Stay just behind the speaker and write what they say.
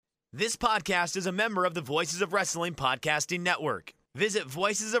This podcast is a member of the Voices of Wrestling Podcasting Network. Visit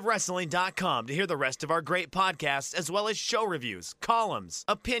voicesofwrestling.com to hear the rest of our great podcasts, as well as show reviews, columns,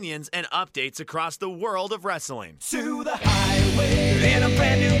 opinions, and updates across the world of wrestling. To the highway in a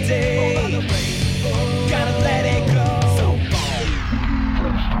brand new day. Over the rainbow, gotta let it go. So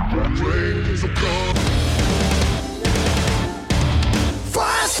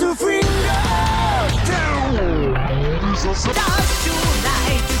fast to finger down. Dance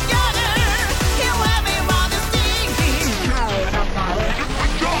tonight together. Here everyone is singing.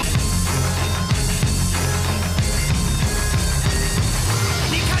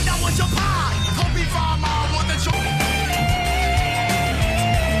 你看到我就怕，头皮发麻，我的胸。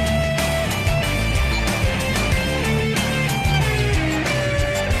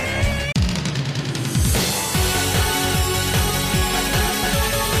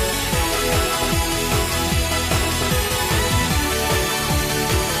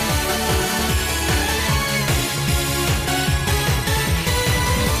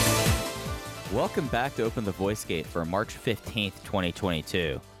Welcome back to Open the Voice Gate for March 15th,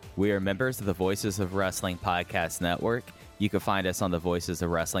 2022. We are members of the Voices of Wrestling Podcast Network. You can find us on the Voices of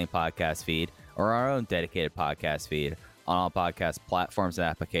Wrestling podcast feed or our own dedicated podcast feed on all podcast platforms and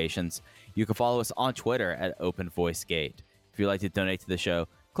applications. You can follow us on Twitter at Open Voice Gate. If you'd like to donate to the show,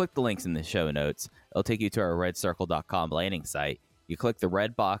 click the links in the show notes. It'll take you to our redcircle.com landing site. You click the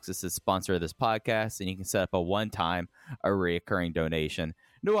red box that says sponsor of this podcast, and you can set up a one-time or recurring donation.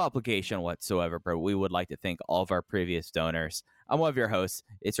 No obligation whatsoever, but we would like to thank all of our previous donors. I'm one of your hosts.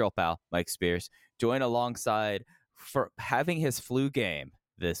 It's your old pal, Mike Spears. Join alongside for having his flu game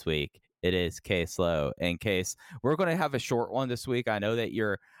this week. It is Case Lowe. And Case, we're going to have a short one this week. I know that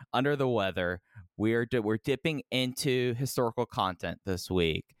you're under the weather. We're dipping into historical content this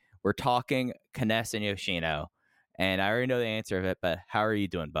week. We're talking Kness and Yoshino. And I already know the answer of it, but how are you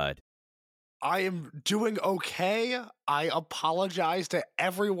doing, bud? I am doing okay. I apologize to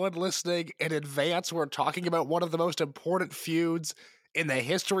everyone listening in advance. We're talking about one of the most important feuds in the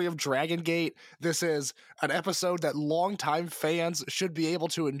history of Dragon Gate. This is an episode that longtime fans should be able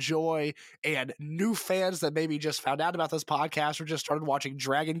to enjoy, and new fans that maybe just found out about this podcast or just started watching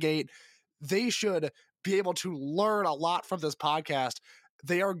Dragon Gate, they should be able to learn a lot from this podcast.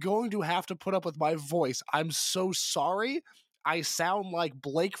 They are going to have to put up with my voice. I'm so sorry. I sound like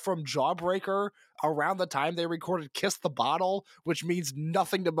Blake from Jawbreaker around the time they recorded Kiss the Bottle, which means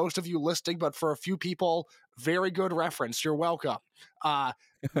nothing to most of you listening, but for a few people, very good reference. You're welcome.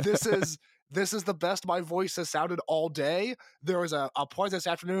 This is the best my voice has sounded all day. There was a point this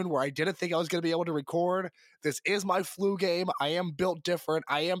afternoon where I didn't think I was going to be able to record. This is my flu game. I am built different.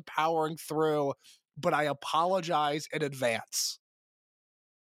 I am powering through, but I apologize in advance.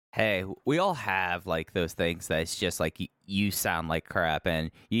 Hey, we all have like those things that it's just like you sound like crap, and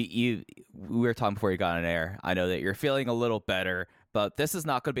we were talking before you got on air. I know that you're feeling a little better, but this is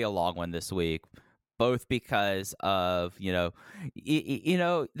not going to be a long one this week, both because of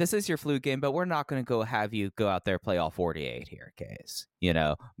this is your flu game, but we're not going to have you go out there play all 48 here, Case.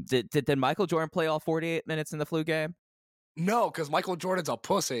 Did Michael Jordan play all 48 minutes in the flu game? No, because Michael Jordan's a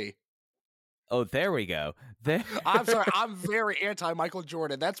pussy. Oh, there we go. I'm sorry. I'm very anti-Michael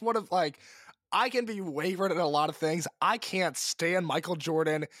Jordan. That's one of, I can be wavered in a lot of things. I can't stand Michael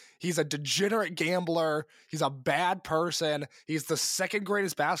Jordan. He's a degenerate gambler. He's a bad person. He's the second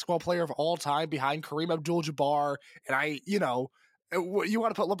greatest basketball player of all time behind Kareem Abdul-Jabbar. And you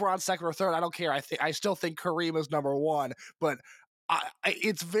want to put LeBron second or third, I don't care. I still think Kareem is number one. But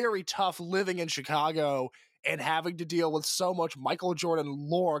it's very tough living in Chicago and having to deal with so much Michael Jordan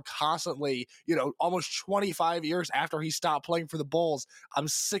lore constantly, almost 25 years after he stopped playing for the Bulls. I'm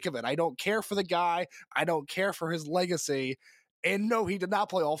sick of it. I don't care for the guy. I don't care for his legacy. And no, he did not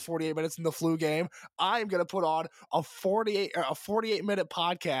play all 48 minutes in the flu game. I'm going to put on a 48-minute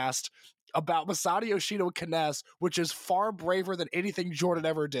podcast about Masato Yoshino and Kness, which is far braver than anything Jordan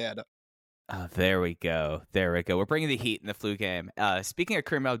ever did. Oh, there we go. We're bringing the heat in the flu game. Speaking of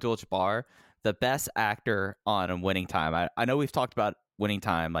Kareem Abdul-Jabbar, the best actor on Winning Time. I know we've talked about Winning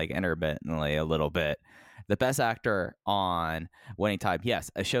Time like intermittently a little bit. The best actor on Winning Time,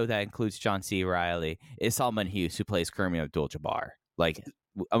 yes, a show that includes John C. Reilly, is Salman Hughes, who plays Kareem Abdul-Jabbar. Like,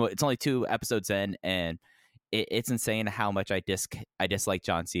 it's only 2 episodes in, and it's insane how much I dislike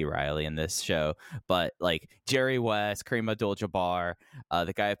John C. Reilly in this show. But like Jerry West, Kareem Abdul-Jabbar,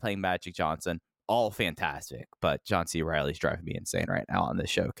 the guy playing Magic Johnson, all fantastic. But John C. Reilly's driving me insane right now on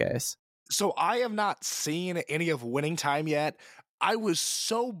this showcase. So I have not seen any of Winning Time yet. I was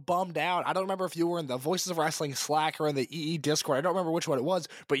so bummed out. I don't remember if you were in the Voices of Wrestling Slack or in the EE Discord. I don't remember which one it was,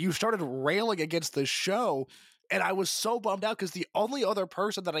 but you started railing against the show. And I was so bummed out because the only other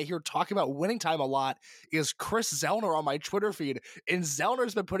person that I hear talking about Winning Time a lot is Chris Zellner on my Twitter feed. And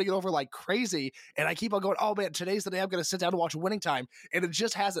Zellner's been putting it over like crazy. And I keep on going, oh man, today's the day I'm going to sit down and watch Winning Time. And it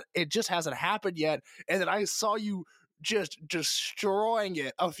just hasn't happened yet. And then I saw you just destroying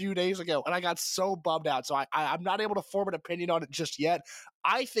it a few days ago, and I got so bummed out. So I'm not able to form an opinion on it just yet.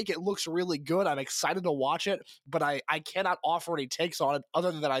 I think it looks really good. I'm excited to watch it, but I cannot offer any takes on it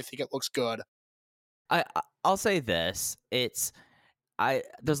other than that I think it looks good. I'll say this: there's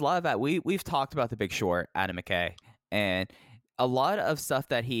a lot of that. We've talked about The Big Short, Adam McKay, and a lot of stuff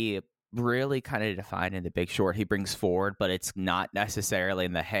that he really kind of defined in The Big Short he brings forward, but it's not necessarily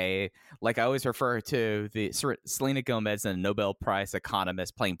in the like I always refer to the Selena Gomez and a Nobel Prize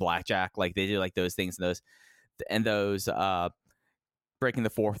economist playing blackjack, like they do like those things and those breaking the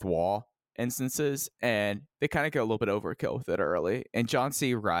fourth wall instances, and they kind of get a little bit overkill with it early. And John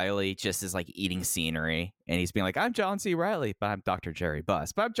C. Reilly just is like eating scenery, and he's being like, I'm John C. Reilly, but I'm Dr. Jerry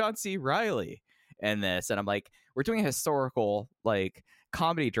Buss, but I'm John C. Reilly in this. And I'm like, we're doing a historical like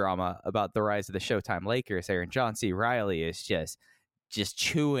comedy drama about the rise of the Showtime Lakers here, and John C. Reilly is just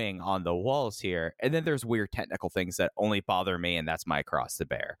chewing on the walls here. And then there's weird technical things that only bother me, and that's my cross to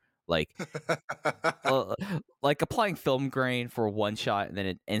bear. Like, like applying film grain for one shot and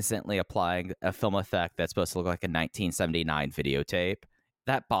then instantly applying a film effect that's supposed to look like a 1979 videotape.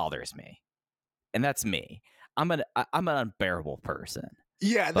 That bothers me, and that's me. I'm an unbearable person.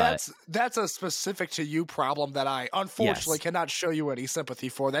 Yeah, that's a specific to you problem that I unfortunately cannot show you any sympathy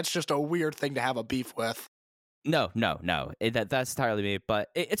for. That's just a weird thing to have a beef with. No. That's entirely me, but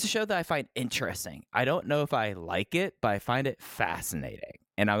it's a show that I find interesting. I don't know if I like it, but I find it fascinating.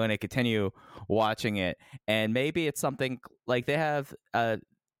 And I'm going to continue watching it. And maybe it's something like they have,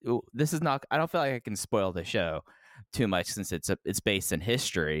 this is not, I don't feel like I can spoil the show too much since it's based in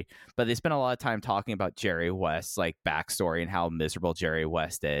history, but they spent a lot of time talking about Jerry West's like backstory and how miserable Jerry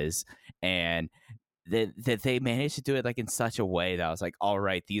West is, and that they managed to do it like in such a way that I was like, all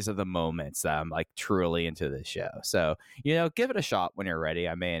right, these are the moments that I'm like truly into this show. So, give it a shot when you're ready.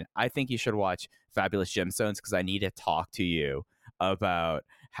 I mean, I think you should watch Fabulous Gemstones because I need to talk to you about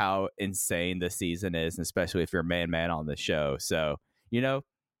how insane this season is, and especially if you're man on the show. So,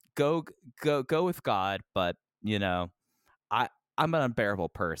 go with God, but I'm an unbearable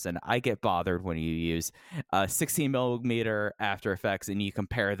person. I get bothered when you use 16 millimeter After Effects and you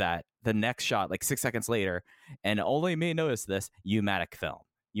compare that the next shot like 6 seconds later, and only me notice this, U-matic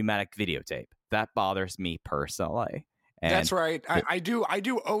videotape. That bothers me personally. And that's right. I do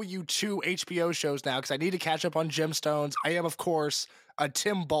owe you 2 HBO shows now because I need to catch up on Gemstones. I am, of course, a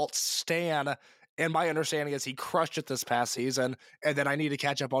Tim Balt stan, and my understanding is he crushed it this past season, and then I need to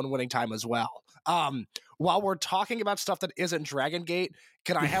catch up on Winning Time as well. While we're talking about stuff that isn't Dragon Gate,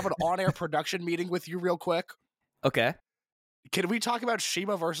 can I have an on-air production meeting with you real quick? Okay. Can we talk about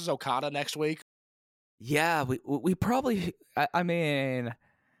Shima versus Okada next week? Yeah, we probably. I mean,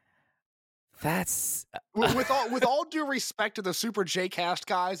 that's with all due respect to the Super J-Cast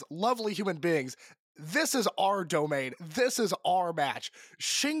guys, lovely human beings. This is our domain. This is our match.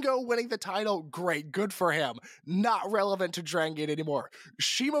 Shingo winning the title, great, good for him. Not relevant to Dragon Gate anymore.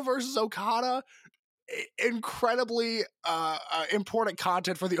 Shima versus Okada, incredibly important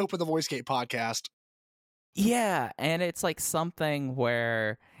content for the Open the Voice Gate podcast. Yeah, and it's like something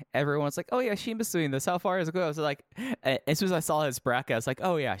where everyone's like, oh yeah, Shima's doing this. How far is it going? I was like, as soon as I saw his bracket, I was like,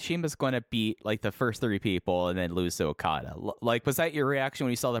 oh yeah, Shima's going to beat like the first 3 people and then lose to Okada. Like, was that your reaction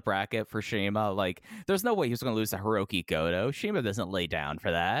when you saw the bracket for Shima? Like, there's no way he was going to lose to Hiroki Goto. Shima doesn't lay down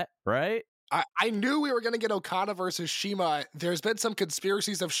for that, right? I knew we were going to get Okada versus Shima. There's been some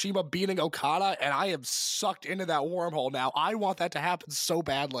conspiracies of Shima beating Okada, and I am sucked into that wormhole now. I want that to happen so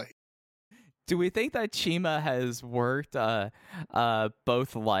badly. Do we think that Shima has worked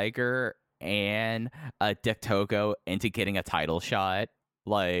both Liger and Dick Togo into getting a title shot?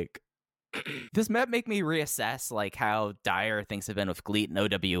 Like, this might make me reassess like how dire things have been with GLEAT and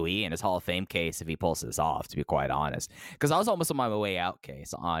OWE in his Hall of Fame case if he pulls this off, to be quite honest. Because I was almost on my way out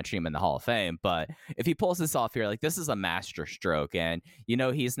case on Shima in the Hall of Fame, but if he pulls this off here, like, this is a master stroke, and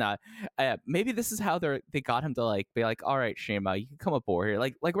he's not. Maybe this is how they got him to like be like, all right, Shima, you can come aboard here.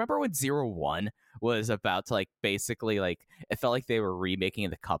 Like remember when 0-1 was about to like basically like it felt like they were remaking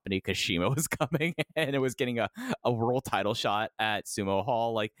the company because Shima was coming and it was getting a world title shot at Sumo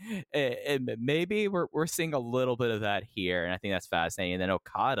Hall. Like, and maybe we're seeing a little bit of that here, and I think that's fascinating. And then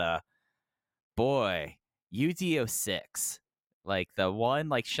Okada, boy, UDO6, like the one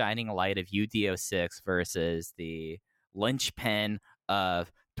like shining light of UDO6 versus the linchpin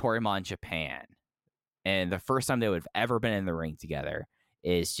of Toryumon Japan, and the first time they would have ever been in the ring together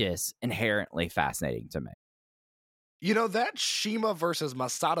is just inherently fascinating to me. You know, that Shima versus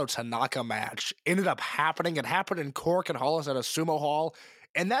Masato Tanaka match ended up happening. It happened in Korakuen Hall at a sumo hall.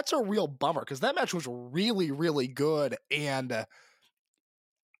 And that's a real bummer because that match was really, really good. And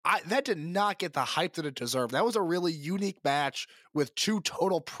that did not get the hype that it deserved. That was a really unique match with two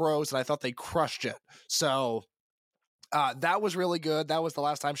total pros, and I thought they crushed it. So that was really good. That was the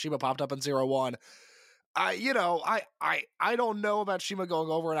last time Shima popped up in 0-1. I don't know about Shima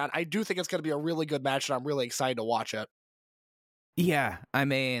going over or not. I do think it's going to be a really good match, and I'm really excited to watch it. Yeah, I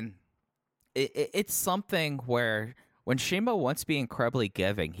mean, it's something where when Shima wants to be incredibly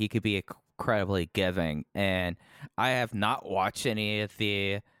giving, he could be incredibly giving. And I have not watched any of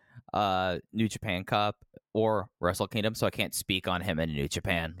the New Japan Cup or Wrestle Kingdom, so I can't speak on him in New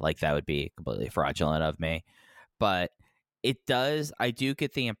Japan. Like, that would be completely fraudulent of me. But I do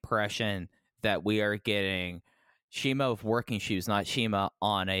get the impression that we are getting Shima of working shoes, not Shima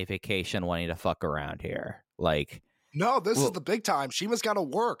on a vacation wanting to fuck around here. Like, no, this is the big time. Shima's got to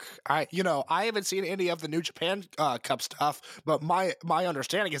work. I haven't seen any of the New Japan Cup stuff, but my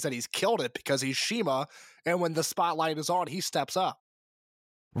understanding is that he's killed it because he's Shima, and when the spotlight is on, he steps up.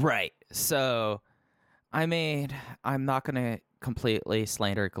 Right. So, I mean, I'm not going to completely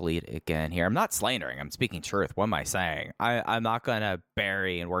slander GLEAT again here. I'm not slandering. I'm speaking truth. What am I saying? I'm not going to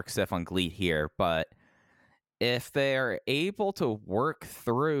bury and work stiff on GLEAT here, but if they're able to work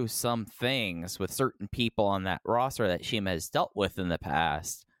through some things with certain people on that roster that Shima has dealt with in the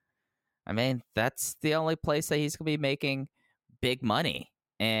past, I mean, that's the only place that he's going to be making big money.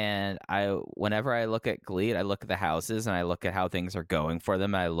 And whenever I look at GLEAT, I look at the houses and I look at how things are going for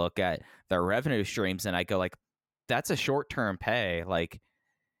them. I look at their revenue streams and I go like, that's a short-term pay. Like,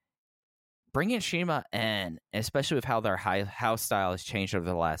 bringing Shima in, especially with how their house style has changed over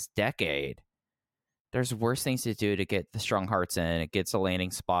the last decade, there's worse things to do to get the Strong Hearts in. It gets a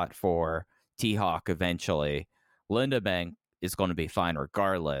landing spot for T-Hawk eventually. Lindaman is going to be fine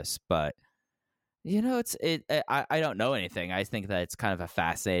regardless, but I don't know anything. I think that it's kind of a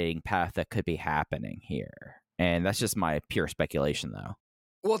fascinating path that could be happening here. And that's just my pure speculation, though.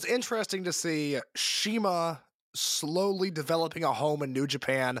 Well, it's interesting to see Shima slowly developing a home in New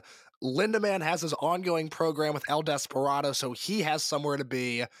Japan. Lindaman has his ongoing program with El Desperado, so he has somewhere to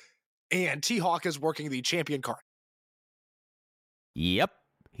be. And T-Hawk is working the Champion Card. Yep,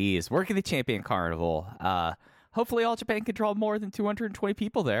 he is working the Champion Carnival. Hopefully All Japan can draw more than 220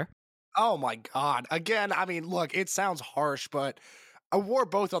 people there. Oh my God. Again, I mean, look, it sounds harsh, but we're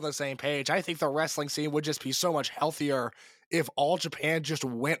both on the same page. I think the wrestling scene would just be so much healthier if All Japan just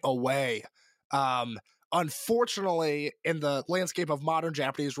went away. Unfortunately, in the landscape of modern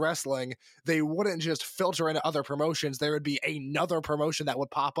Japanese wrestling, they wouldn't just filter into other promotions. There would be another promotion that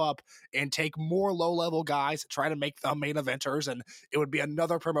would pop up and take more low-level guys, try to make them main eventers, and it would be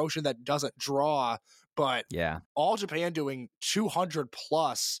another promotion that doesn't draw. But yeah, All Japan doing 200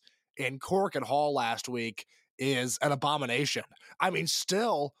 plus in Korakuen Hall last week is an abomination. I mean,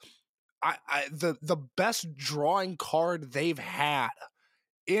 still, the best drawing card they've had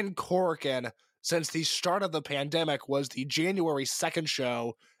in Korakuen since the start of the pandemic was the January 2nd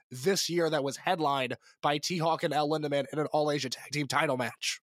show this year that was headlined by T-Hawk and El Lindaman in an All-Asia Tag Team title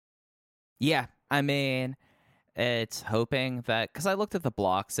match. Yeah, I mean, it's hoping that, because I looked at the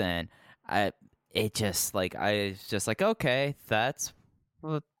blocks and I was just like, okay, that's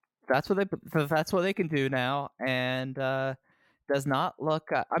what they can do now, and does not look.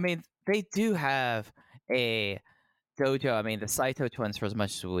 I mean, they do have a dojo. I mean, the Saito twins, for as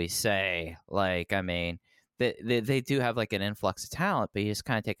much as we say, like, I mean, they do have like an influx of talent, but you just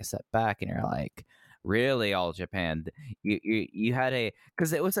kind of take a step back and you're like, really, All Japan? You had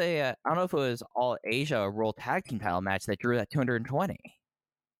because it was I don't know if it was All Asia World Tag Team title match that drew that 220.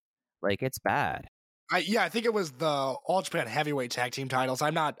 Like, it's bad. I think it was the All Japan Heavyweight Tag Team titles.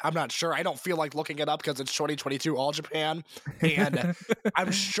 I'm not sure. I don't feel like looking it up because it's 2022 All Japan, and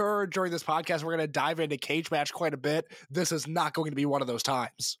I'm sure during this podcast we're going to dive into cage match quite a bit. This is not going to be one of those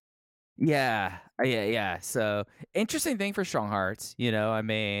times. Yeah. So, interesting thing for Strong Hearts. I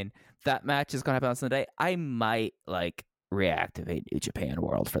mean, that match is going to happen on Sunday. I might like reactivate New Japan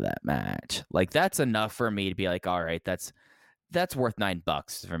World for that match. Like, that's enough for me to be like, all right, that's worth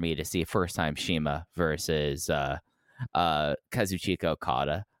 $9 for me to see first time Shima versus Kazuchika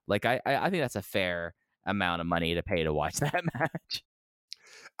Okada. Like, I think that's a fair amount of money to pay to watch that match.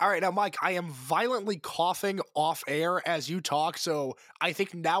 All right, now, Mike, I am violently coughing off air as you talk, so I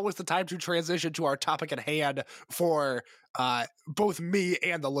think now is the time to transition to our topic at hand for both me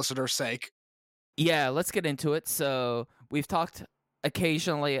and the listener's sake. Yeah, let's get into it. So we've talked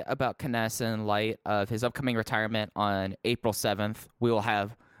occasionally about Kness in light of his upcoming retirement on April 7th. We will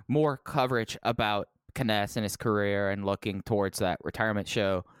have more coverage about Kness and his career and looking towards that retirement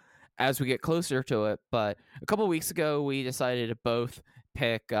show as we get closer to it. But a couple weeks ago, we decided to both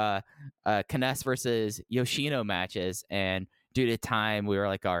pick Kness versus Yoshino matches, and due to time, we were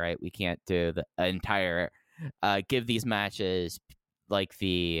like, all right, we can't do the entire give these matches like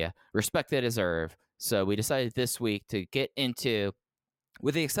the respect they deserve. So we decided this week to get into,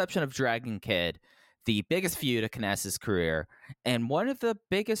 with the exception of Dragon Kid, the biggest feud of Kness's career and one of the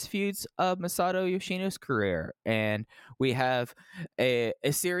biggest feuds of Masato Yoshino's career. And we have a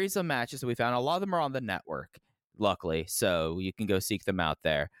series of matches that we found. A lot of them are on the network, luckily, so you can go seek them out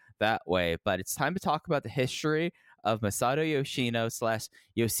there that way. But it's time to talk about the history of Masato Yoshino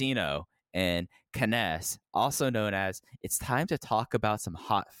 / Yoshino and Kness, also known as It's Time to Talk About Some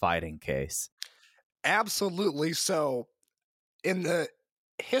Hot Fighting Case. Absolutely. So, in the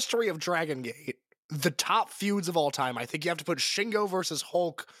history of Dragon Gate, the top feuds of all time, I think you have to put Shingo versus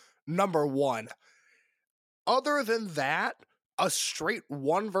Hulk number 1. Other than that, a straight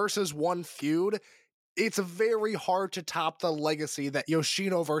 1-versus-1 feud, it's very hard to top the legacy that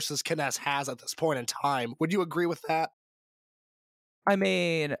Yoshino versus Kness has at this point in time. Would you agree with that? I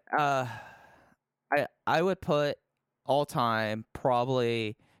mean, I would put all time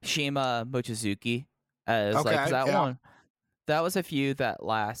probably Shima Mochizuki as Okay, like that yeah. one. That was a feud that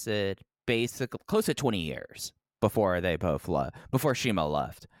lasted basically close to 20 years before they both left, before Shima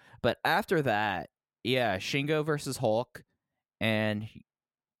left. But after that, yeah, Shingo versus Hulk, and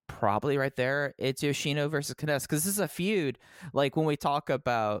probably right there, it's Yoshino versus Kness, because this is a feud. Like when we talk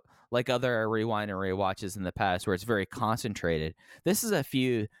about like other rewind and rewatches in the past where it's very concentrated, this is a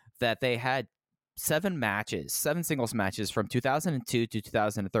feud that they had 7 singles matches from 2002 to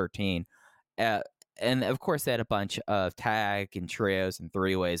 2013. And of course, they had a bunch of tag and trios and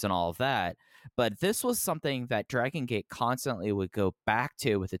 3-ways and all of that. But this was something that Dragon Gate constantly would go back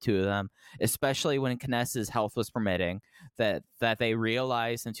to with the two of them, especially when Kness's health was permitting, that they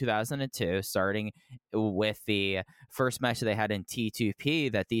realized in 2002, starting with the first match that they had in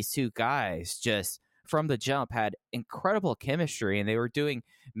T2P, that these two guys just from the jump had incredible chemistry, and they were doing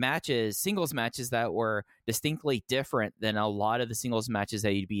singles matches that were distinctly different than a lot of the singles matches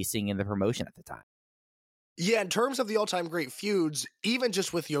that you'd be seeing in the promotion at the time. Yeah, in terms of the all-time great feuds, even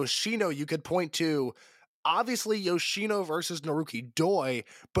just with Yoshino, you could point to, obviously, Yoshino versus Naruki Doi,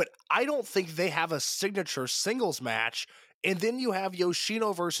 but I don't think they have a signature singles match. And then you have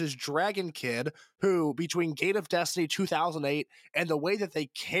Yoshino versus Dragon Kid, who, between Gate of Destiny 2008 and the way that they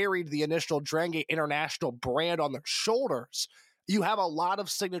carried the initial Dragon Gate International brand on their shoulders, you have a lot of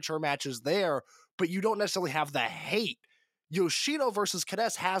signature matches there, but you don't necessarily have the hate. Yoshino versus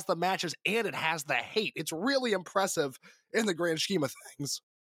Kness has the matches and it has the hate. It's really impressive in the grand scheme of things.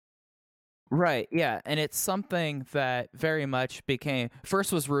 Right, yeah, and it's something that very much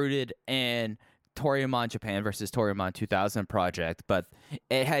first was rooted in Toryumon Japan versus Toryumon 2000 project, but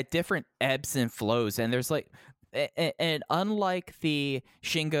it had different ebbs and flows, and there's like, and unlike the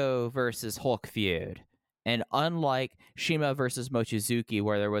Shingo versus Hulk feud, and unlike Shima versus Mochizuki,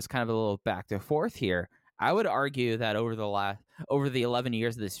 where there was kind of a little back and forth here, I would argue that over the 11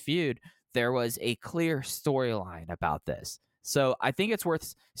 years of this feud, there was a clear storyline about this. So I think it's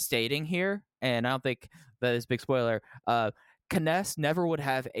worth stating here, and I don't think that is a big spoiler. Kness never would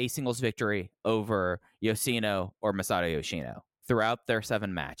have a singles victory over Yoshino or Masato Yoshino throughout their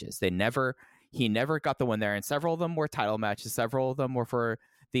 7 matches. He never got the win there, and several of them were title matches. Several of them were for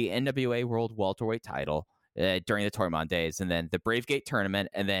the NWA World Welterweight title during the Toryumon days, and then the Brave Gate tournament,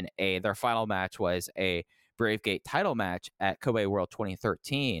 and then their final match was a Brave Gate title match at Kobe World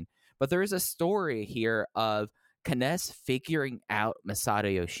 2013. But there is a story here of Kness figuring out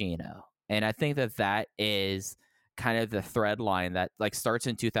Masato Yoshino, and I think that is kind of the thread line that like starts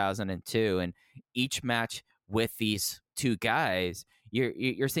in 2002, and each match with these two guys,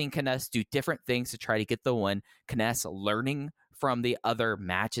 you're seeing Kness do different things to try to get the win. Kness learning from the other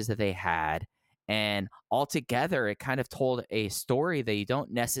matches that they had, and altogether it kind of told a story that you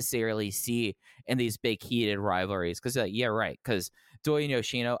don't necessarily see in these big heated rivalries. Because yeah, right, because Doi and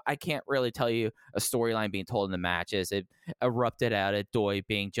Yoshino, I can't really tell you a storyline being told in the matches. It erupted out at Doi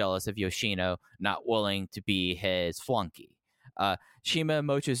being jealous of Yoshino not willing to be his flunky. Shima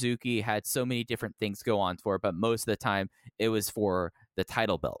Mochizuki had so many different things go on for it, but most of the time it was for the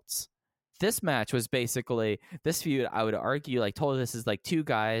title belts. This match was basically, this feud, I would argue, like told this is like two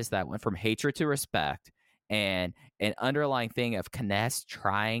guys that went from hatred to respect, and an underlying thing of Kness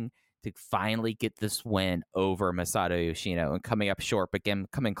trying to finally get this win over Masato Yoshino and coming up short, but again,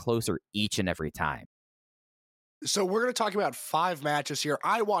 coming closer each and every time. So we're going to talk about 5 matches here.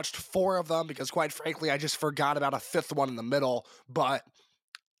 I watched 4 of them because, quite frankly, I just forgot about a 5th one in the middle. But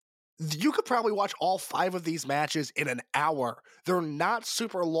You could probably watch all 5 of these matches in an hour. They're not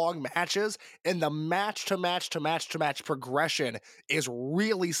super long matches, and the match to match to match to match progression is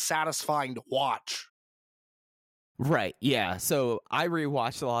really satisfying to watch. Right, yeah. So I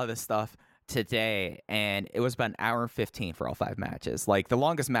rewatched a lot of this stuff today, and it was about an hour and 15 for all 5 matches. Like, the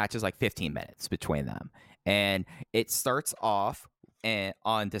longest match is like 15 minutes between them. And it starts off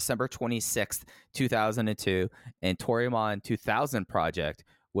on December 26th, 2002, in Toryumon 2000 Project,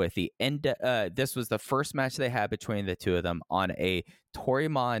 with the end. This was the first match they had between the two of them on a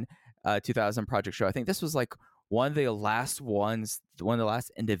Toryumon 2000 Project show. I think this was like one of the last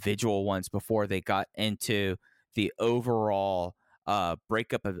individual ones before they got into the overall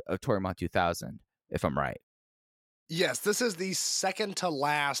breakup of Toryumon 2000, if I'm right. Yes, this is the second to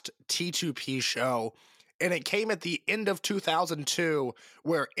last T2P show, and it came at the end of 2002,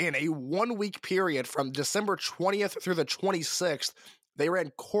 where in a 1-week period from December 20th through the 26th, they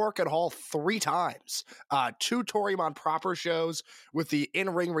ran Korakuen Hall 3 times. 2 Toryumon proper shows with the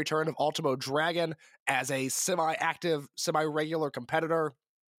in-ring return of Ultimo Dragon as a semi-active, semi-regular competitor.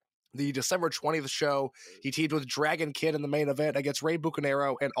 The December 20th show, he teamed with Dragon Kid in the main event against Rey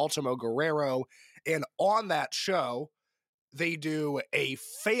Bucanero and Ultimo Guerrero. And on that show, they do a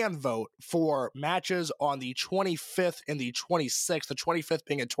fan vote for matches on the 25th and the 26th, the 25th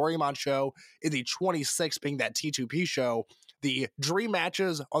being a Toryumon show, and the 26th being that T2P show. The dream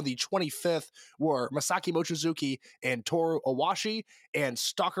matches on the 25th were Masaki Mochizuki and Toru Owashi, and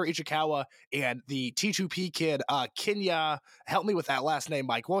Stalker Ichikawa and the T2P kid, Kinya. Help me with that last name,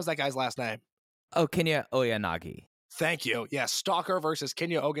 Mike. What was that guy's last name? Oh, Kinya Oyanagi. Thank you. Yeah, Stalker versus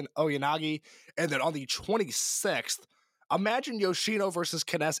Kinya Oyanagi. And then on the 26th, imagine Yoshino versus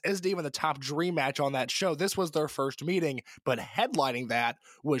Kness isn't even the top dream match on that show. This was their first meeting, but headlining that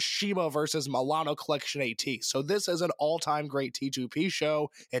was Shima versus Milano Collection AT. So this is an all-time great T2P show.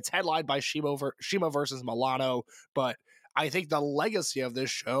 It's headlined by Shima versus Milano, but I think the legacy of this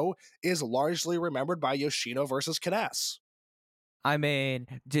show is largely remembered by Yoshino versus Kness. I mean,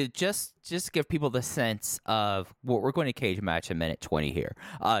 to just give people the sense of what we're going to cage match in minute 20 here,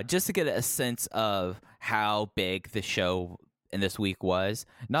 just to get a sense of how big the show in this week was.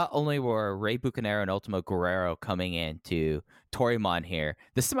 Not only were Rey Bucanero and Ultimo Guerrero coming into Toryumon here,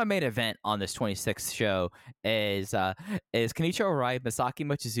 the semi-main event on this 26th show is Kenichiro Arai, Masaki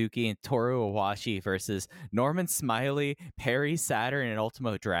Mochizuki, and Toru Owashi versus Norman Smiley, Perry Saturn, and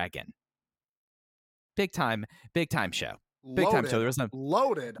Ultimo Dragon. Big time show. Big time show. There was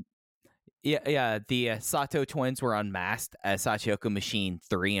Loaded. Yeah. The Sato twins were unmasked as Sachioku Machine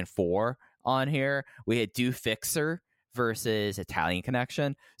 3 and 4 on here. We had Do Fixer versus Italian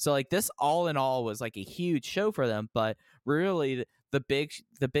Connection. So like this, all in all, was like a huge show for them. But really, the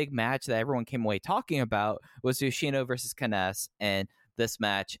big match that everyone came away talking about was Yoshino versus Kness and this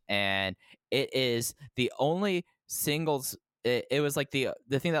match, and it is the only singles. It was like the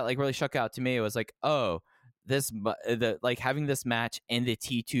thing that like really stuck out to me. It was like, oh, having this match in the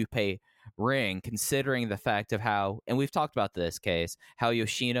T2P ring, considering the fact of how, and we've talked about this case, how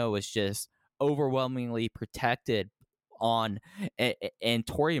Yoshino was just overwhelmingly protected in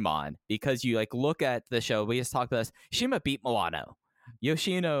Toryumon, because you like look at the show, we just talked about this, Shima beat Milano,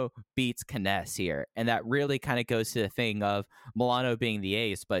 Yoshino beats Kness here, and that really kind of goes to the thing of Milano being the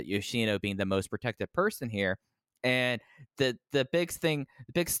ace, but Yoshino being the most protected person here. And the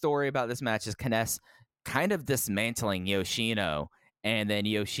big story about this match is Kness kind of dismantling Yoshino, and then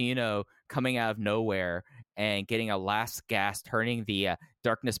Yoshino coming out of nowhere and getting a last gasp, turning the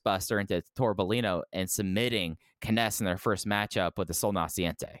Darkness Buster into Torbellino and submitting Kness in their first matchup with the Sol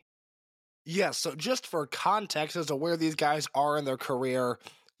Naciente. Yeah, so just for context as to where these guys are in their career,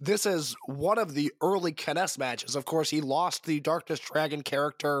 this is one of the early Kness matches. Of course, he lost the Darkness Dragon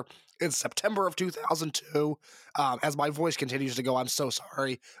character in September of 2002. As my voice continues to go, I'm so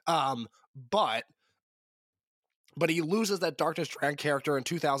sorry. But he loses that Darkness Dragon character in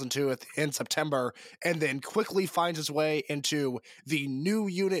 2002 in September, and then quickly finds his way into the new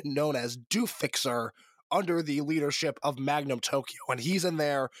unit known as Do Fixer under the leadership of Magnum Tokyo. And he's in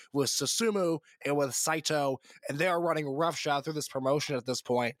there with Susumu and with Saito, and they are running roughshod through this promotion at this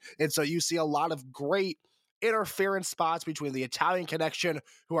point. And so you see a lot of great interference spots between the Italian Connection,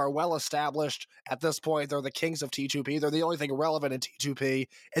 who are well established at this point. They're the kings of T2P. They're the only thing relevant in T2P.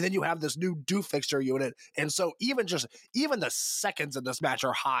 And then you have this new Do Fixer unit. And so even the seconds in this match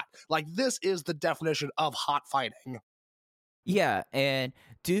are hot. Like, this is the definition of hot fighting. Yeah, and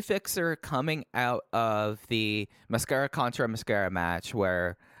Do Fixer coming out of the Mascara contra Mascara match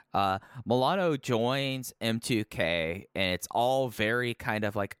where Milano joins M2K, and it's all very kind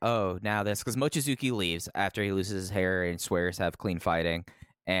of like, oh, now this, because Mochizuki leaves after he loses his hair and swears to have clean fighting,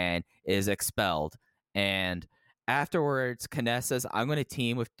 and is expelled. And afterwards, Kness says, "I'm going to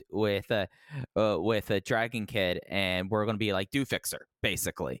team with a Dragon Kid, and we're going to be like Do Fixer,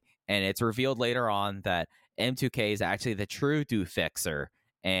 basically." And it's revealed later on that M2K is actually the true Do Fixer,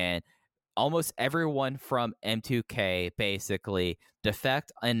 and almost everyone from M2K basically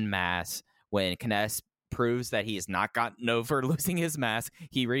defect en masse when Kness proves that he has not gotten over losing his mask.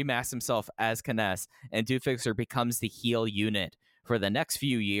 He remasks himself as Kness, and Do Fixer becomes the heel unit for the next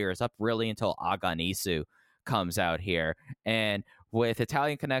few years, up really until Aganisu comes out here. And with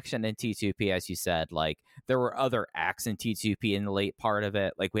Italian Connection and T2P, as you said, like, there were other acts in T2P in the late part of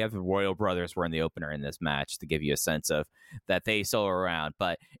it. Like, we have the Royal Brothers were in the opener in this match to give you a sense of that they still around.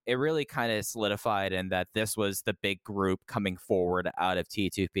 But it really kind of solidified in that this was the big group coming forward out of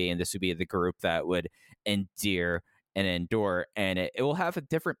T2P, and this would be the group that would endear and endure, and it will have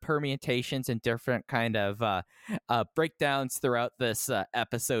different permutations and different kind of breakdowns throughout this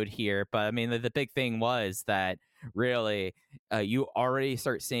episode here. But I mean, the big thing was that really you already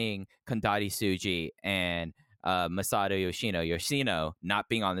start seeing Kondari Tsuji and Masato Yoshino not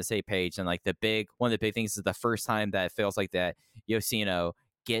being on the same page, and like one of the big things is the first time that it feels like that Yoshino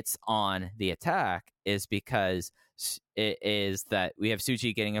gets on the attack is because it is that we have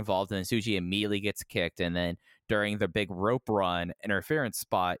Tsuji getting involved, and then Tsuji immediately gets kicked, and then during the big rope run interference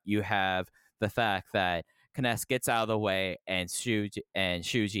spot, you have the fact that Kness gets out of the way and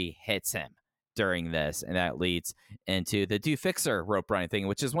Shuji hits him during this, and that leads into the Do Fixer rope running thing,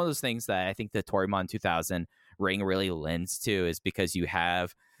 which is one of those things that I think the Toryumon 2000 ring really lends to, is because you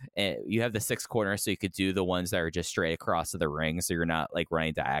have the six corners, so you could do the ones that are just straight across to the ring, so you're not like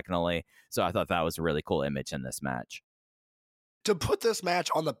running diagonally. So I thought that was a really cool image in this match. To put this match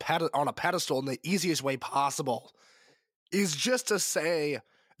on a pedestal in the easiest way possible is just to say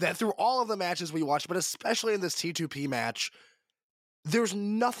that through all of the matches we watched, but especially in this T2P match, there's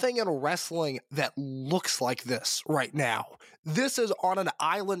nothing in wrestling that looks like this right now. This is on an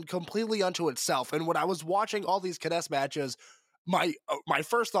island completely unto itself. And when I was watching all these Kness matches, my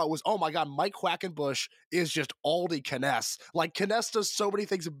first thought was, oh my God, Mike Quackenbush is just Aldi Kness. Like, Kness does so many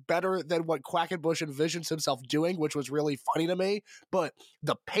things better than what Quackenbush envisions himself doing, which was really funny to me. But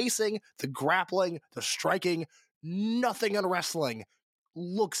the pacing, the grappling, the striking, nothing in wrestling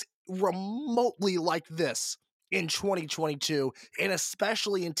looks remotely like this in 2022, and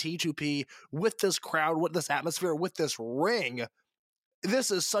especially in T2P, with this crowd, with this atmosphere, with this ring.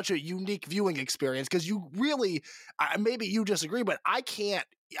 This is such a unique viewing experience, because you really, maybe you disagree, but I can't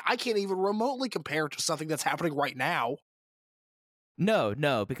even remotely compare it to something that's happening right now.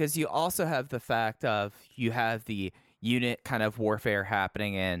 No, because you also have the fact of you have the unit kind of warfare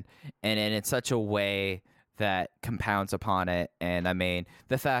happening and in such a way that compounds upon it. And I mean,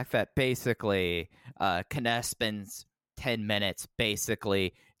 the fact that basically Kness spends 10 minutes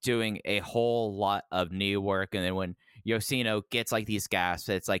basically doing a whole lot of knee work, and then when Yoshino gets like these gasps,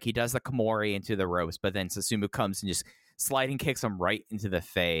 it's like he does the Komori into the ropes, but then Susumu comes and just sliding kicks him right into the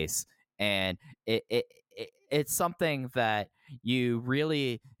face. And it's something that you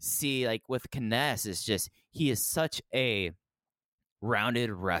really see like with Kness, is just he is such a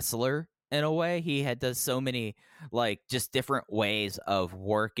rounded wrestler in a way. He does so many like just different ways of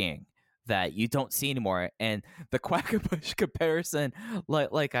working that you don't see anymore. And the Quackenbush comparison,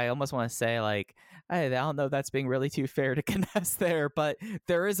 like I almost want to say, like, I don't know, that's being really too fair to Kness there, but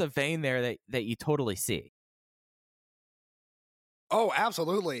there is a vein there that you totally see. Oh,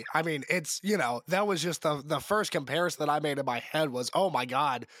 absolutely. I mean, it's, that was just the first comparison that I made in my head was, oh my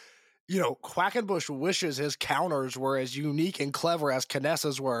God, Quackenbush wishes his counters were as unique and clever as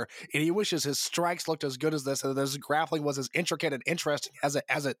Kness's were, and he wishes his strikes looked as good as this, and his grappling was as intricate and interesting as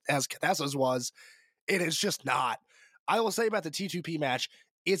Kness's was. It is just not. I will say about the T2P match,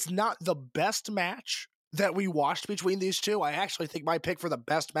 it's not the best match that we watched between these two. I actually think my pick for the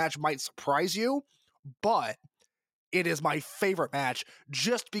best match might surprise you, but it is my favorite match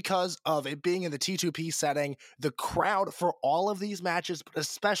just because of it being in the T2P setting. The crowd for all of these matches, but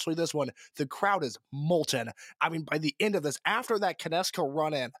especially this one, the crowd is molten. I mean, by the end of this, after that Kineska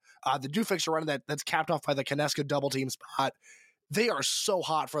run-in, the Do Fixer run-in that's capped off by the Kineska double team spot, they are so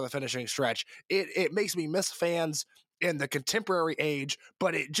hot for the finishing stretch. It makes me miss fans in the contemporary age,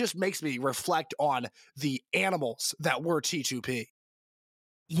 but it just makes me reflect on the animals that were T2P.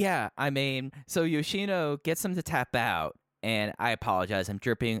 Yeah, I mean, so Yoshino gets him to tap out, and I apologize.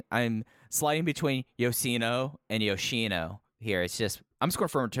 I'm sliding between Yoshino and Yoshino here. It's just, I'm just going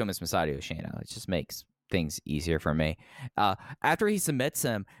to refer to him as Masato Yoshino. It just makes things easier for me. After he submits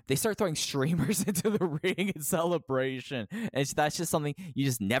him, they start throwing streamers into the ring in celebration. And that's just something you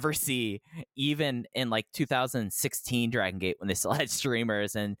just never see, even in like 2016 Dragon Gate when they still had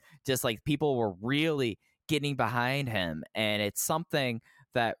streamers, and just like people were really getting behind him. And it's something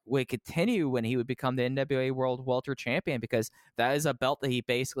that would continue when he would become the NWA World Welter Champion, because that is a belt that he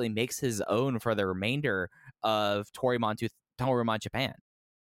basically makes his own for the remainder of Toryumon Japan.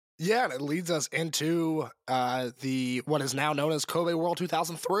 Yeah, and it leads us into what is now known as Kobe World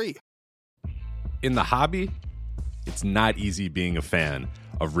 2003. In the hobby, it's not easy being a fan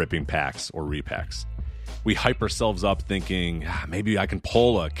of ripping packs or repacks. We hype ourselves up thinking, maybe I can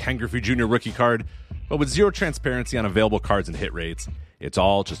pull a Ken Griffey Jr. rookie card, but with zero transparency on available cards and hit rates, it's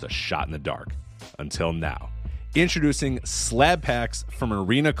all just a shot in the dark. Until now. Introducing Slab Packs from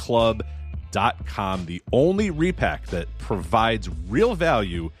ArenaClub.com, the only repack that provides real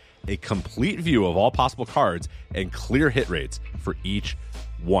value, a complete view of all possible cards, and clear hit rates for each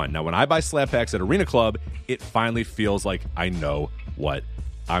one. Now, when I buy Slab Packs at Arena Club, it finally feels like I know what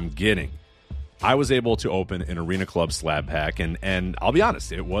I'm getting. I was able to open an Arena Club Slab Pack, and I'll be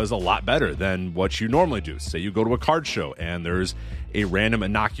honest, it was a lot better than what you normally do. Say you go to a card show, and there's a random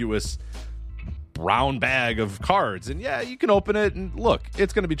innocuous brown bag of cards, and yeah, you can open it and look,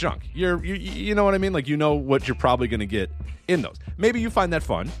 it's going to be junk. You know what I mean? Like, you know what you're probably going to get in those. Maybe you find that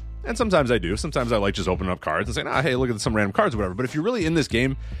fun, and sometimes I do. Sometimes I like just opening up cards and saying, hey, look at some random cards or whatever. But if you're really in this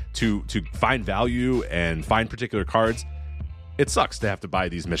game to find value and find particular cards, it sucks to have to buy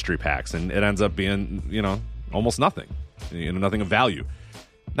these mystery packs, and it ends up being, almost nothing, nothing of value.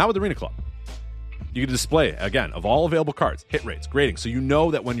 Not with Arena Club. You can display, again, of all available cards, hit rates, grading, so you know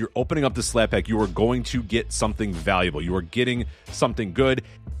that when you're opening up the slab pack, you are going to get something valuable. You are getting something good.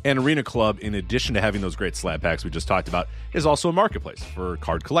 And Arena Club, in addition to having those great slab packs we just talked about, is also a marketplace for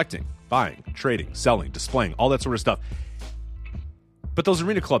card collecting, buying, trading, selling, displaying, all that sort of stuff. But those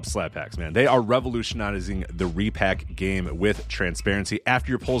Arena Club slab packs, man, they are revolutionizing the repack game with transparency. After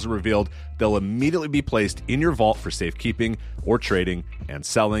your pulls are revealed, they'll immediately be placed in your vault for safekeeping or trading and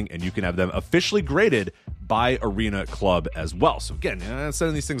selling, and you can have them officially graded by Arena Club as well. So again,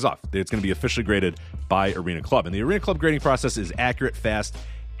 setting these things off, it's going to be officially graded by Arena Club. And the Arena Club grading process is accurate, fast,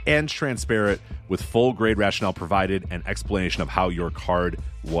 and transparent, with full grade rationale provided and explanation of how your card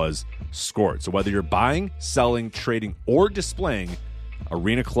was scored. So whether you're buying, selling, trading, or displaying,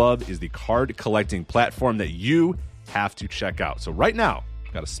 Arena Club is the card collecting platform that you have to check out. So right now,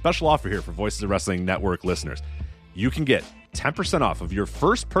 I've got a special offer here for Voices of Wrestling Network listeners. You can get 10% off of your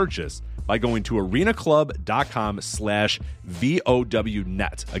first purchase by going to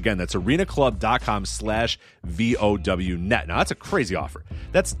arenaclub.com/VOWnet. Again, that's arenaclub.com/VOWnet. Now, that's a crazy offer.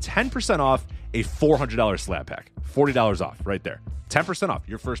 That's 10% off a $400 slab pack. $40 off right there. 10% off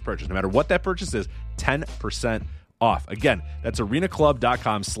your first purchase. No matter what that purchase is, 10% off. Again, that's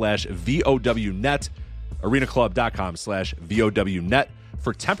arenaclub.com/VOWnet. arenaclub.com/VOWnet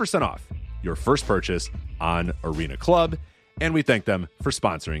for 10% off your first purchase on Arena Club. And we thank them for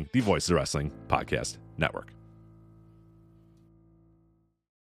sponsoring the Voices of Wrestling Podcast Network.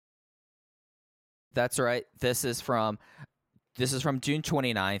 That's right. This is from June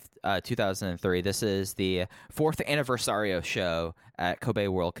 29th, 2003. This is the 4th Anniversario show at Kobe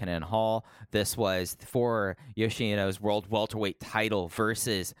World Cannon Hall. This was for Yoshino's World Welterweight title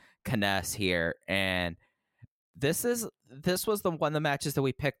versus Kness here. And this was one of the matches that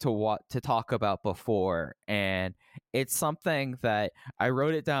we picked to talk about before. And it's something that I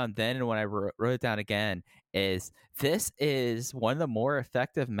wrote it down then, and when I wrote it down again, this is one of the more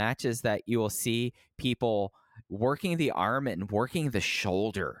effective matches that you will see people working the arm and working the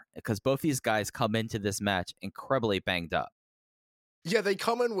shoulder, because both these guys come into this match incredibly banged up. Yeah, they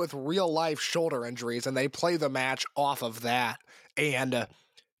come in with real life shoulder injuries and they play the match off of that. And,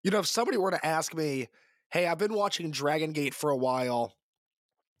 if somebody were to ask me, hey, I've been watching Dragon Gate for a while,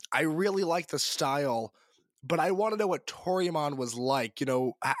 I really like the style, but I want to know what Toryumon was like.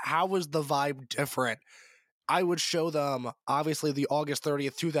 How was the vibe different? I would show them, obviously, the August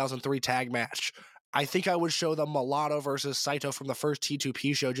 30th, 2003 tag match. I think I would show them Milano versus Saito from the first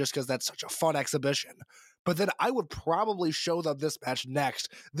T2P show, just because that's such a fun exhibition. But then I would probably show them this match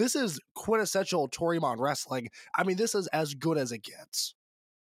next. This is quintessential Toryumon wrestling. I mean, this is as good as it gets.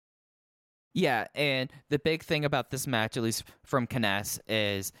 Yeah, and the big thing about this match, at least from Kness,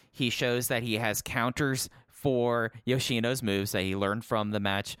 is he shows that he has counters for Yoshino's moves that he learned from the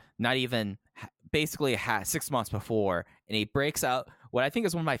match, not even basically 6 months before. And he breaks out what I think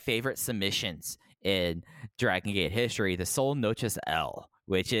is one of my favorite submissions in Dragon Gate history, the Sol Noches L,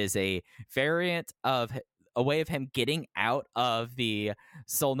 which is a variant of a way of him getting out of the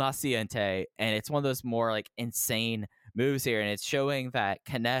Sol Naciente, and it's one of those more like insane moves here, and it's showing that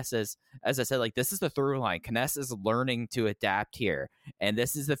Kness is, as I said, like this is the through line. Kness is learning to adapt here, and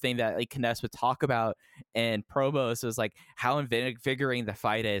this is the thing that like Kness would talk about in promos, was like how invigorating the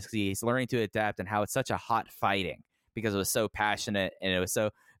fight is, because he's learning to adapt, and how it's such a hot fighting because it was so passionate and it was so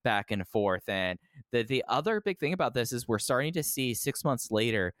back and forth. And the other big thing about this is we're starting to see 6 months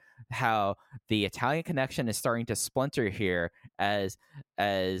later how the Italian connection is starting to splinter here, as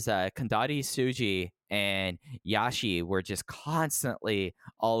Kondadi Tsuji and Yashi were just constantly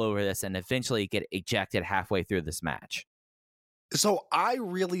all over this and eventually get ejected halfway through this match. So I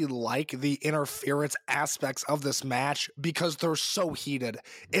really like the interference aspects of this match because they're so heated.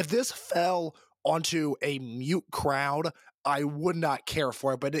 If this fell onto a mute crowd, I would not care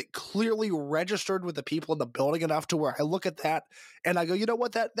for it, but it clearly registered with the people in the building enough to where I look at that and I go, you know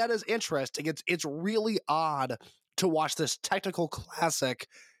what, that is interesting. It's really odd to watch this technical classic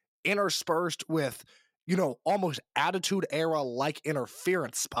interspersed with, you know, almost attitude era like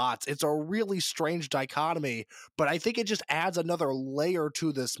interference spots. It's a really strange dichotomy, but I think it just adds another layer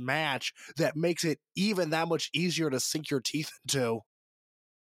to this match that makes it even that much easier to sink your teeth into.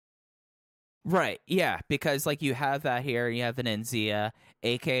 Right, yeah, because like you have that here, you have Venenzia,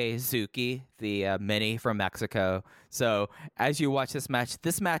 aka Zuki, the mini from Mexico. So as you watch this match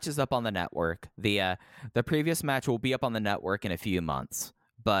is up on the network. The previous match will be up on the network in a few months,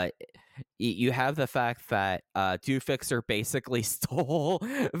 but you have the fact that Dufixer basically stole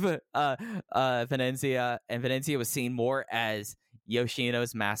Venenzia, and Venenzia was seen more as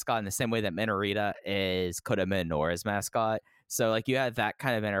Yoshino's mascot in the same way that Minorita is Kota Minoura's mascot. So like you had that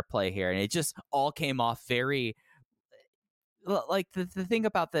kind of interplay here, and it just all came off very like the thing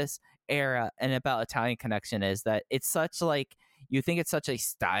about this era and about Italian Connection is that it's such like, you think it's such a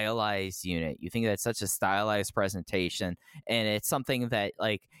stylized unit, you think that it's such a stylized presentation, and it's something that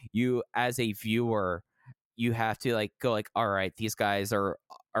like you as a viewer you have to like go like, all right, these guys are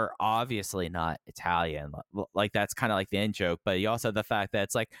obviously not Italian. Like that's kind of like the in joke, but you also have the fact that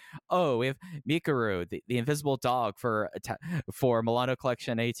it's like, oh, we have Mikaru, the invisible dog for Milano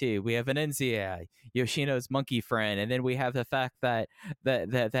Collection AT. We have Venenzia, Yoshino's monkey friend, and then we have the fact that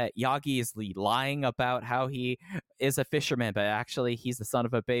Yagi is lying about how he is a fisherman, but actually he's the son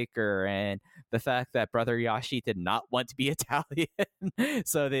of a baker, and the fact that Brother Yashi did not want to be Italian,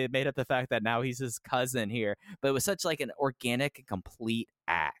 so they made up the fact that now he's his cousin here. But it was such like an organic and complete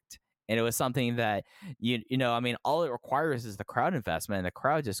act, and it was something that you know, I mean, all it requires is the crowd investment, and the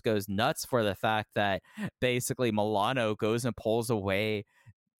crowd just goes nuts for the fact that basically Milano goes and pulls away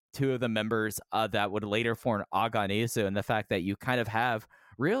two of the members that would later form Aganisu, and the fact that you kind of have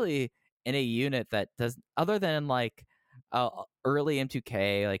really in a unit that does, other than like early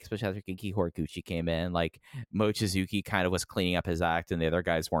M2K, like especially after Genki Horiguchi came in, like Mochizuki kind of was cleaning up his act and the other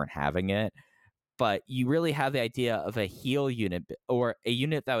guys weren't having it. But you really have the idea of a heel unit, or a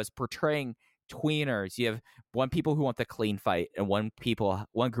unit that was portraying tweeners. You have one people who want the clean fight, and one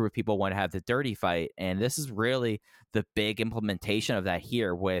group of people want to have the dirty fight. And this is really the big implementation of that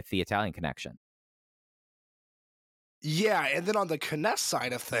here with the Italian Connection. Yeah, and then on the Kness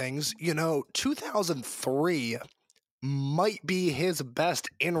side of things, you know, 2003 might be his best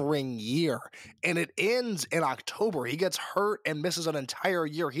in-ring year, and it ends in October. He gets hurt and misses an entire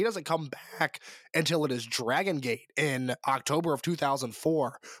year. He doesn't come back until it is Dragon Gate in October of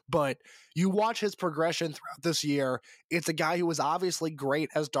 2004, but you watch his progression throughout this year. It's a guy who was obviously great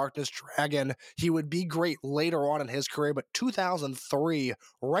as Darkness Dragon. He would be great later on in his career, but 2003,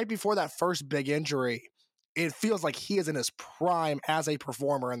 right before that first big injury, it feels like he is in his prime as a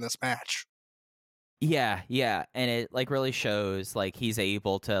performer in this match. Yeah, and it like really shows like he's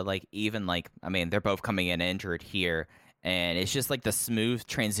able to like, even like, I mean, they're both coming in injured here, and it's just like the smooth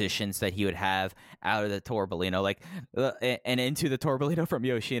transitions that he would have out of the Torbolino, like and into the Torbolino from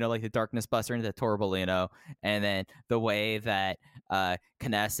Yoshino, like the Darkness Buster into the Torbolino, and then the way that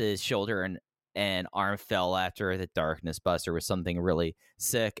Kness's shoulder and arm fell after the Darkness Buster was something really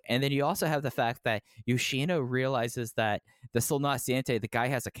sick. And then you also have the fact that Yoshino realizes that the Sol Naciente, the guy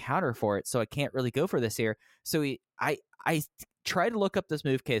has a counter for it, so I can't really go for this here. So I tried to look up this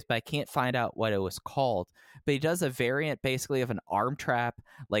move case, but I can't find out what it was called. But he does a variant basically of an arm trap,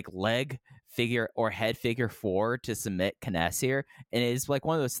 like leg figure or head figure 4 to submit Kness here. And it's like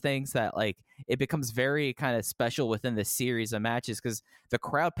one of those things that like it becomes very kind of special within the series of matches, because the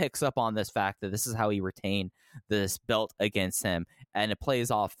crowd picks up on this fact that this is how he retained this belt against him, and it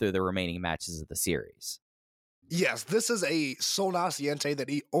plays off through the remaining matches of the series. Yes, this is a Sol Naciente that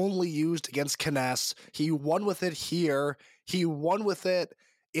he only used against Kness. He won with it here. He won with it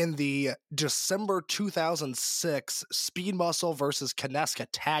in the December 2006 Speed Muscle versus Kineska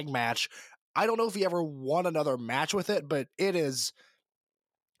tag match. I don't know if he ever won another match with it, but it is,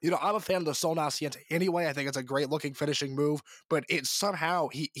 I'm a fan of the Sol Naciente anyway. I think it's a great looking finishing move, but it somehow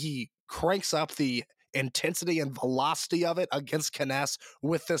he cranks up the intensity and velocity of it against Kness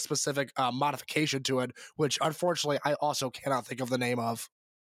with this specific modification to it, which unfortunately I also cannot think of the name of.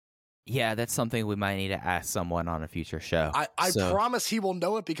 Yeah, that's something we might need to ask someone on a future show. I promise he will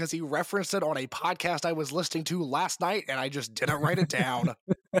know it because he referenced it on a podcast I was listening to last night, and I just didn't write it down.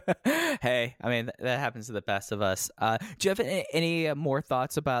 Hey, I mean, that happens to the best of us. Do you have any more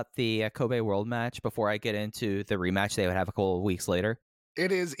thoughts about the Kobe World match before I get into the rematch they would have a couple of weeks later?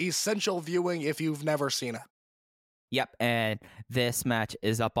 It is essential viewing if you've never seen it. Yep, and this match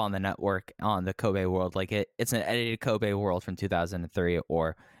is up on the network on the Kobe World. Like it's an edited Kobe World from 2003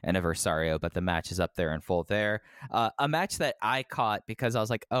 or Anniversario, but the match is up there in full there. A match that I caught because I was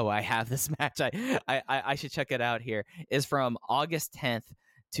like, oh, I have this match. I should check it out here. Is from August 10th,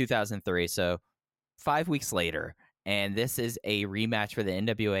 2003. So 5 weeks later, and this is a rematch for the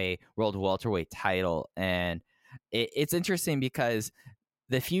NWA World Welterweight title, and it's interesting because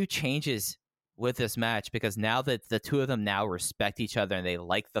the few changes with this match, because now that the two of them now respect each other and they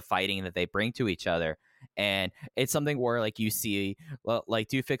like the fighting that they bring to each other, and it's something where like you see like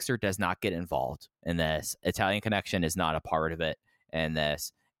Do Fixer does not get involved in this. Italian Connection is not a part of it in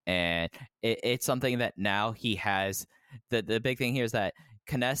this, and it's something that now he has. The big thing here is that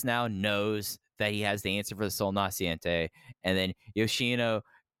Kness now knows that he has the answer for the Sol Naciente, and then Yoshino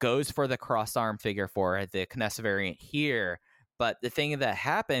goes for the cross arm figure for the Kness variant here. But the thing that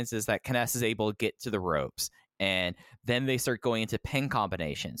happens is that Kness is able to get to the ropes, and then they start going into pin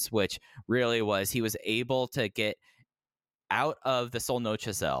combinations, which really was he was able to get out of the Sol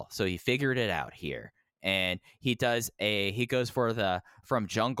Noche cell. So he figured it out here, and he goes for the from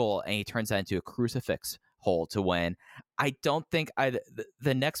jungle, and he turns that into a crucifix hold to win. I don't think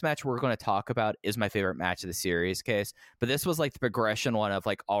the next match we're going to talk about is my favorite match of the series case, but this was like the progression one of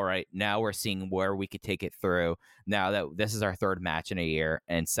like, all right, now we're seeing where we could take it through now that this is our third match in a year.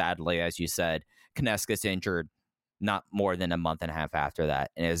 And sadly, as you said, Kness gets injured not more than a month and a half after that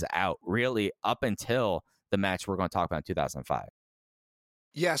and is out really up until the match we're going to talk about in 2005.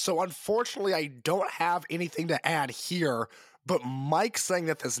 Yeah, so unfortunately I don't have anything to add here, but Mike saying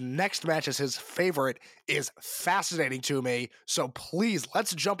that this next match is his favorite is fascinating to me. So please,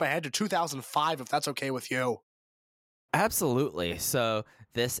 let's jump ahead to 2005 if that's okay with you. Absolutely. So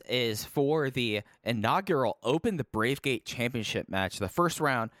this is for the inaugural Open the Bravegate Championship match, the first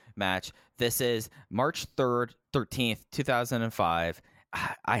round match. This is March 3rd, 13th, 2005.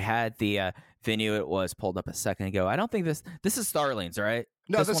 I had the venue. It was pulled up a second ago. I don't think this is Starlings, right?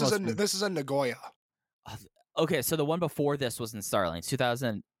 No, this is in Nagoya. Okay, so the one before this was in Starlings.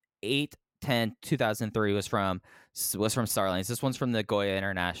 2008, 10, 2003 was from Starlings. This one's from the Nagoya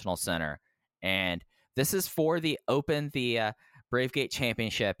International Center, and this is for the Bravegate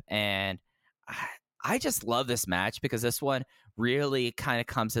Championship. And I just love this match because this one really kind of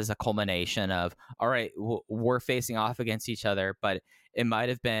comes as a culmination of, all right, we're facing off against each other, but it might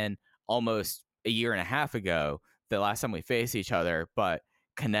have been almost a year and a half ago the last time we faced each other. But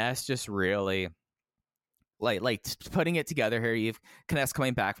Kness just really like putting it together here. You've Kness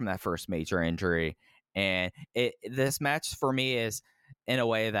coming back from that first major injury, and this match for me is in a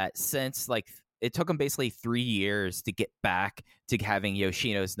way that since like it took him basically 3 years to get back to having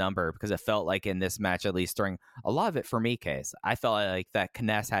Yoshino's number, because it felt like in this match, at least during a lot of it for me, Case, I felt like that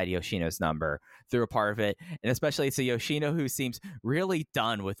Kness had Yoshino's number through a part of it, and especially it's a Yoshino who seems really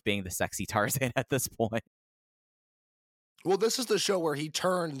done with being the sexy Tarzan at this point. Well, this is the show where he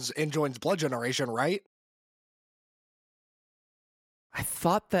turns and joins Blood Generation, right? I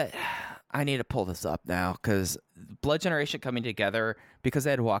thought that I need to pull this up now because Blood Generation coming together because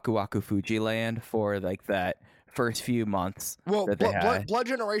they had Waku Waku Fuji Land for like that first few months. Well, Blood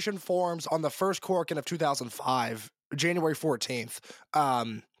Generation forms on the first Korakuen of 2005, January 14th.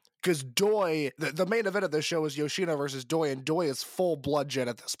 Because Doi, the main event of this show is Yoshino versus Doi, and Doi is full Blood Gen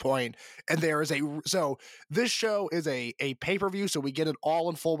at this point. And so this show is a pay-per-view, so we get it all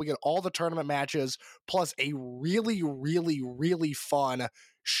in full. We get all the tournament matches, plus a really, really, really fun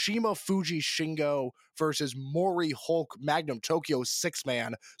Shima Fuji Shingo versus Mori Hulk Magnum Tokyo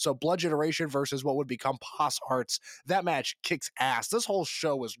 6-man. So Blood Generation versus what would become Pos Arts. That match kicks ass. This whole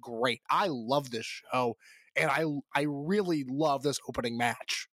show is great. I love this show, and I really love this opening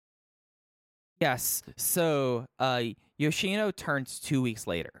match. Yes. So Yoshino turns 2 weeks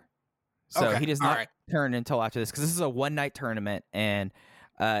later. So he does not turn until after this because this is a one-night tournament. And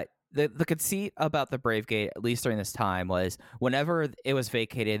the conceit about the Brave Gate, at least during this time, was whenever it was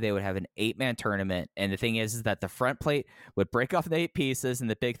vacated, they would have an 8-man tournament. And the thing is that the front plate would break off in 8 pieces. And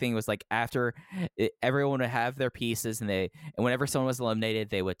the big thing was like after everyone would have their pieces, and whenever someone was eliminated,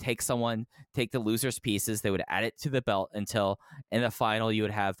 they would take the loser's pieces, they would add it to the belt until in the final you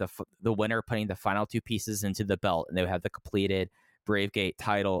would have the winner putting the final 2 pieces into the belt, and they would have the completed Brave Gate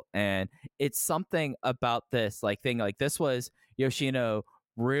title. And it's something about this thing, like this was Yoshino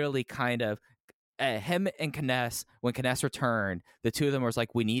really kind of him and Kness, when Kness returned, the two of them was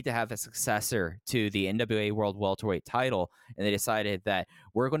like, we need to have a successor to the NWA World Welterweight title. And they decided that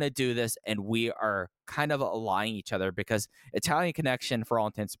we're going to do this, and we are kind of allying each other, because Italian Connection, for all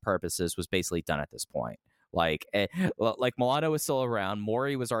intents and purposes, was basically done at this point. Like Milano was still around,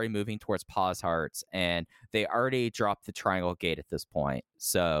 Mori was already moving towards Paz Hearts, and they already dropped the Triangle Gate at this point.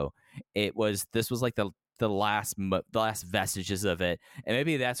 So this was like the last vestiges of it, and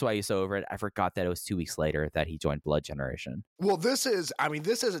maybe that's why he's so over it. I forgot that it was 2 weeks later that he joined Blood Generation. Well, this is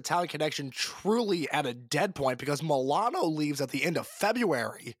Italian Connection truly at a dead point, because Milano leaves at the end of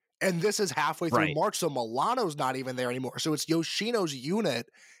February, and this is halfway through March, so Milano's not even there anymore. So it's Yoshino's unit,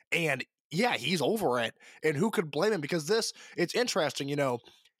 and yeah, he's over it. And who could blame him? Because it's interesting, the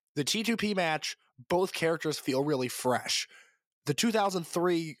T2P match, both characters feel really fresh. The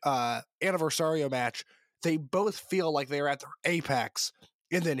 2003 Anniversario match, they both feel like they're at their apex.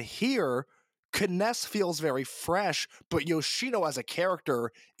 And then here, Kness feels very fresh, but Yoshino as a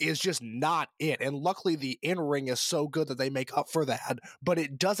character is just not it. And luckily the in-ring is so good that they make up for that. But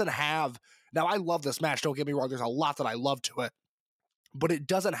it doesn't have... Now, I love this match, don't get me wrong. There's a lot that I love to it. But it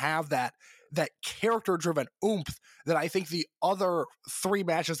doesn't have that character-driven oomph that I think the other 3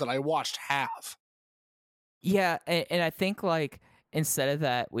 matches that I watched have. Yeah, and I think, like, instead of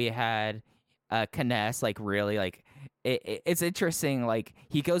that, we had... Kness, like, really, like, it's interesting, like,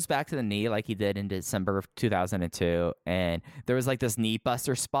 he goes back to the knee like he did in December of 2002, and there was, like, this knee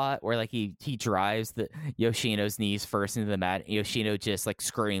buster spot where, like, he drives Yoshino's knees first into the mat, and Yoshino just, like,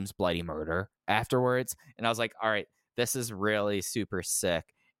 screams bloody murder afterwards, and I was like, all right, this is really super sick.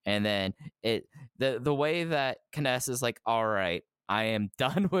 And then the way that Kness is like, all right, I am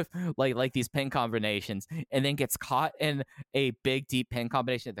done with like these pin combinations, and then gets caught in a big deep pin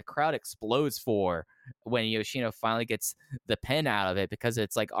combination that the crowd explodes for when Yoshino finally gets the pin out of it, because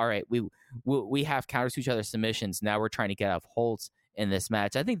it's like, all right, we have counters to each other's submissions. Now we're trying to get off holds in this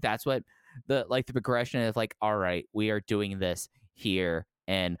match. I think that's what the progression is, like, all right, we are doing this here,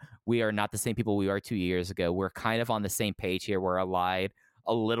 and we are not the same people we were 2 years ago. We're kind of on the same page here. We're allied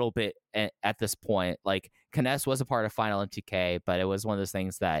a little bit at this point. Like, Kness was a part of Final MTK, but it was one of those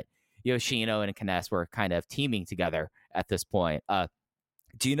things that Yoshino and Kness were kind of teaming together at this point.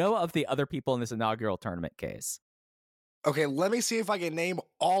 Do you know of the other people in this inaugural tournament case? Okay, let me see if I can name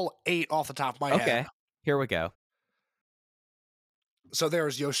all 8 off the top of my head. Okay, here we go. So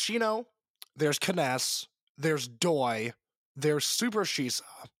there's Yoshino, there's Kness, there's Doi, there's Super Shisa,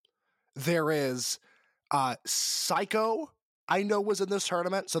 there is Psycho, I know was in this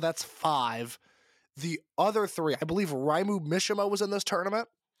tournament, so that's 5. The other 3, I believe Raimu Mishima was in this tournament.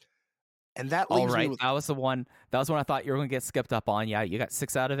 And that leaves me with... That was the one I thought you were going to get skipped up on. Yeah, you got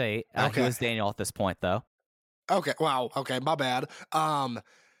 6 out of 8. Okay. He was Daniel at this point, though. Okay, wow. Okay, my bad.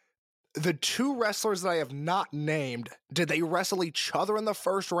 The 2 wrestlers that I have not named, did they wrestle each other in the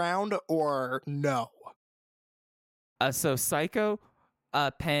first round or no? So Psycho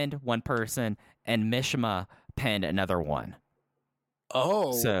pinned one person, and Mishima pinned another one.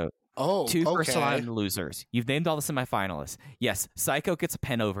 Oh. So 2 first round losers. You've named all the semifinalists. Yes, Psycho gets a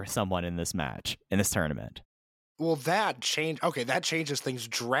pin over someone in this match, in this tournament. Well, that changes things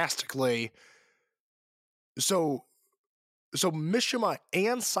drastically. So Mishima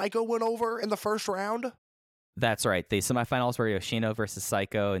and Psycho went over in the first round? That's right. The semifinals were Yoshino versus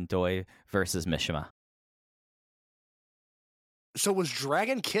Psycho and Doi versus Mishima. So was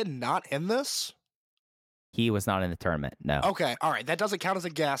Dragon Kid not in this? He was not in the tournament, no. Okay, all right. That doesn't count as a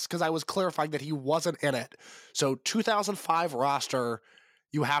guess because I was clarifying that he wasn't in it. So 2005 roster,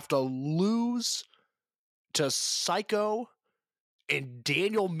 you have to lose to Psycho and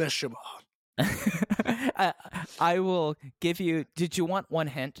Daniel Mishima. I will give you... Did you want one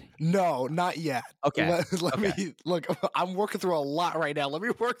hint? No, not yet. Okay. Let me... Look, I'm working through a lot right now. Let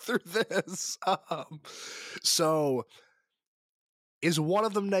me work through this. So, is one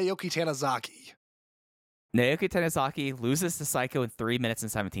of them Naoki Tanizaki? Naoki Tanizaki loses to Psycho in 3 minutes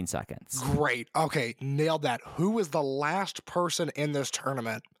and 17 seconds. Great. Okay, nailed that. Who was the last person in this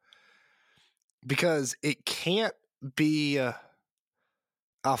tournament? Because it can't be a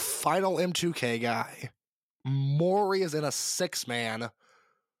final M2K guy. Mori is in a 6-man.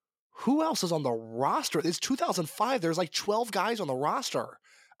 who else is on the roster? It's 2005. There's like 12 guys on the roster.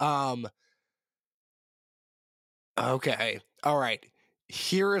 Okay. All right.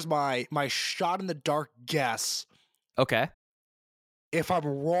 Here is my shot in the dark guess. Okay. If I'm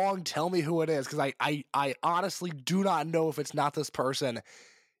wrong, tell me who it is, because I honestly do not know if it's not this person.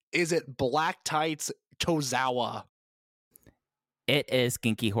 Is it Black Tights Tozawa? It is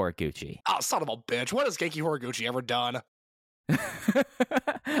Genki Horiguchi. Oh, son of a bitch. What has Genki Horiguchi ever done?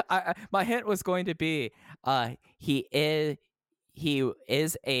 My hint was going to be he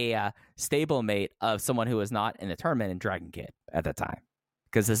is a stablemate of someone who was not in the tournament in Dragon Kid at the time,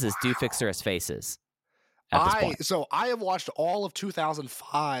 because this is Do Fixer's Faces. So I have watched all of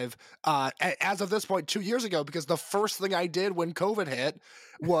 2005 as of this point 2 years ago, because the first thing I did when COVID hit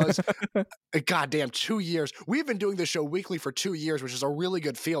was goddamn 2 years. We've been doing this show weekly for 2 years, which is a really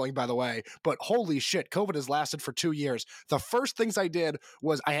good feeling, by the way. But holy shit, COVID has lasted for 2 years. The first things I did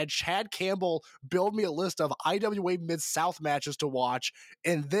was I had Chad Campbell build me a list of IWA Mid-South matches to watch,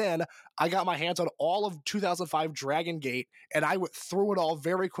 and then I got my hands on all of 2005 Dragon Gate, and I went through it all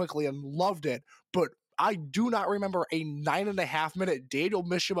very quickly and loved it. But I do not remember a 9.5-minute Daniel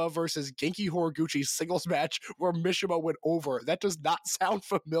Mishima versus Genki Horiguchi singles match where Mishima went over. That does not sound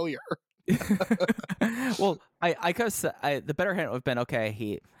familiar. Well, I could say the better hint would have been,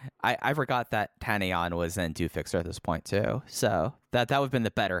 okay, I forgot that Tanayon was in Do Fixer at this point too. So that would have been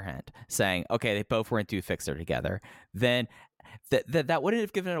the better hint, saying, okay, they both were in Do Fixer together. Then that wouldn't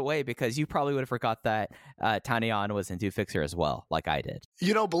have given it away, because you probably would have forgot that Tanayon was in Do Fixer as well, like I did.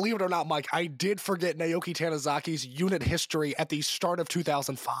 You know, believe it or not, Mike, I did forget Naoki Tanazaki's unit history at the start of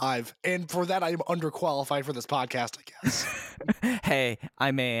 2005, and for that I am underqualified for this podcast, I guess. Hey,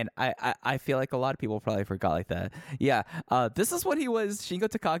 I mean, I feel like a lot of people probably forgot like that. Yeah, this is when he was Shingo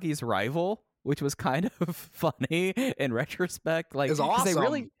Takagi's rival, which was kind of funny in retrospect. Like, it's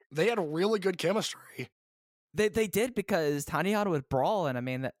awesome. They had really good chemistry. They did, because Tanayon would brawl, and I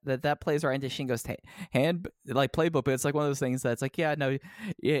mean that plays right into Shingo's hand like playbook. But it's like one of those things that's like, yeah, no,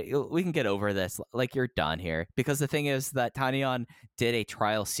 we can get over this. Like, you're done here, because the thing is that Tanayon did a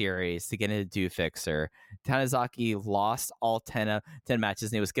trial series to get into Do Fixer. Tanizaki lost all 10 matches,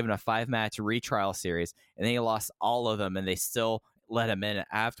 and he was given a 5-match retrial series, and then he lost all of them, and they still let him in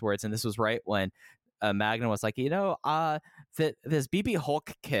afterwards. And this was right when Magnum was like, this BB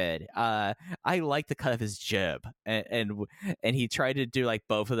Hulk kid, I like the cut of his jib, and he tried to do like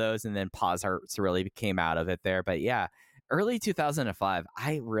both of those, and then Paz Hearts really came out of it there. But yeah, early 2005,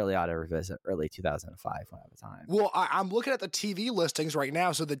 I really ought to revisit early 2005 when I have time. Well, I'm looking at the TV listings right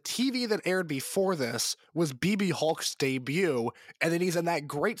now. So the TV that aired before this was BB Hulk's debut, and then he's in that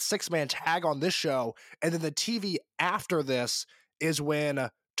great 6-man tag on this show, and then the TV after this is when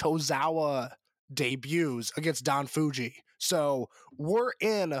Tozawa debuts against Don Fuji. So we're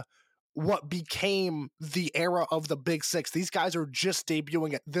in what became the era of the Big Six. These guys are just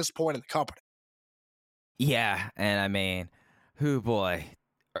debuting at this point in the company. Yeah, and I mean, young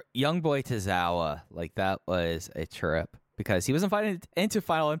boy Tozawa, like, that was a trip, because he was invited into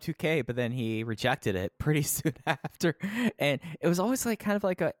Final M2K, but then he rejected it pretty soon after. And it was always like kind of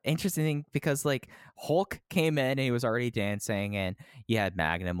like an interesting thing, because like Hulk came in and he was already dancing, and you had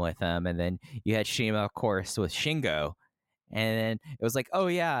Magnum with him, and then you had Shima, of course, with Shingo. And then it was like, oh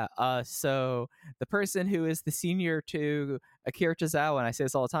yeah, so the person who is the senior to Akira Tozawa, and I say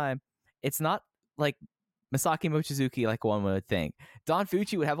this all the time, it's not like Masaki Mochizuki like one would think. Don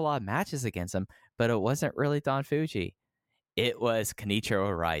Fuji would have a lot of matches against him, but it wasn't really Don Fuji. It was Kenichiro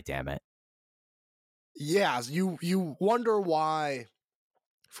Arai, damn it. Yeah, you wonder why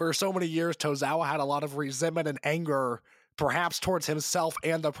for so many years Tozawa had a lot of resentment and anger, perhaps towards himself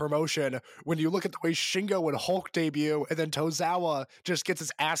and the promotion, when you look at the way Shingo and Hulk debut, and then Tozawa just gets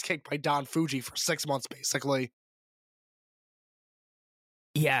his ass kicked by Don Fuji for 6 months, basically.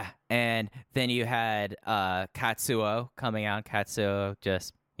 Yeah, and then you had Katsuo coming out. Katsuo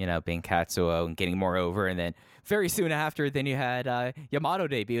just, being Katsuo and getting more over. And then very soon after, then you had Yamato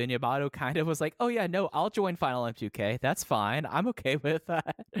debut, and Yamato kind of was like, oh yeah, no, I'll join Final M2K. That's fine. I'm okay with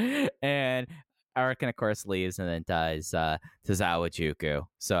that. And Ariken, of course, leaves and then does Tozawa Juku.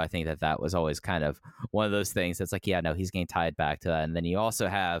 So I think that was always kind of one of those things that's like, yeah, no, he's getting tied back to that. And then you also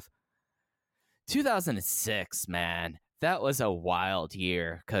have 2006, man. That was a wild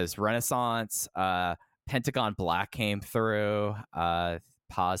year, because Renaissance, Pentagon Black came through,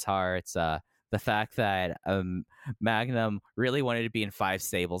 Paz Hearts, the fact that Magnum really wanted to be in 5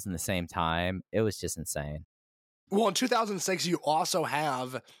 stables in the same time. It was just insane. Well, in 2006, you also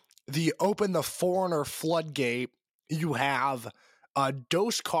have the Open the Foreigner floodgate. You have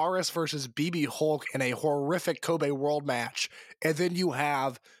Dos Caras versus BB Hulk in a horrific Kobe World match, and then you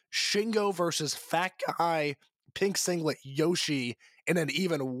have Shingo versus Fat Guy Pink Singlet Yoshi in an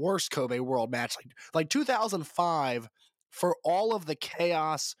even worse Kobe World match, like 2005, for all of the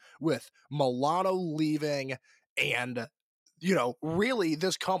chaos with Milano leaving and, you know, really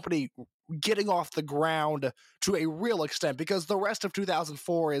this company getting off the ground to a real extent, because the rest of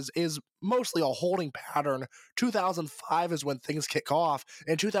 2004 is mostly a holding pattern. 2005 is when things kick off,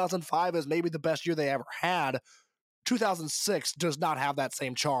 and 2005 is maybe the best year they ever had. 2006 does not have that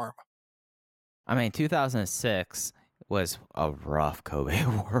same charm. I mean, 2006 was a rough Kobe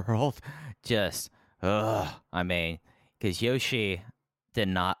World. Just, I mean, because Yoshi did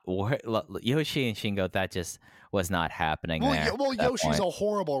not work. Yoshi and Shingo, that just was not happening there. Well, Yoshi's a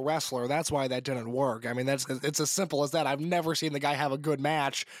horrible wrestler. That's why that didn't work. I mean, it's as simple as that. I've never seen the guy have a good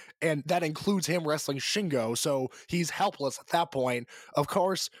match, and that includes him wrestling Shingo, so he's helpless at that point. Of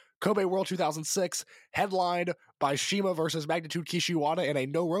course, Kobe World 2006, headlined by Shima versus Magnitude Kishiwada in a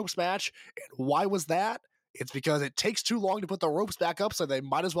no-ropes match. And why was that? It's because it takes too long to put the ropes back up, so they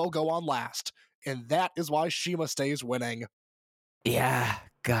might as well go on last. And that is why Shima stays winning. Yeah,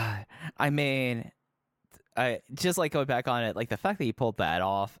 God. I mean, I just like going back on it, like the fact that he pulled that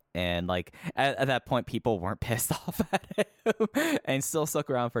off, and like at that point people weren't pissed off at him and still stuck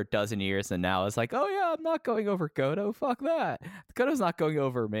around for a dozen years, and now it's like, oh yeah, I'm not going over Goto, fuck that, Goto's not going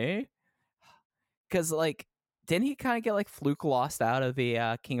over me. Because like, didn't he kind of get like fluke lost out of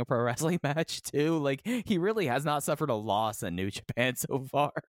the King of Pro Wrestling match too? Like, he really has not suffered a loss in New Japan so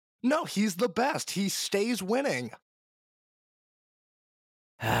far. No, he's the best. He stays winning.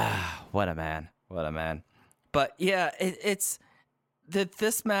 What a man. But yeah, it's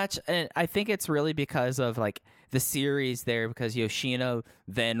this match, and I think it's really because of like the series there, because Yoshino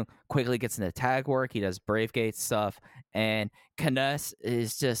then quickly gets into tag work. He does Bravegate stuff, and Kness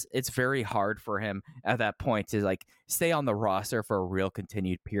is just, it's very hard for him at that point to like stay on the roster for a real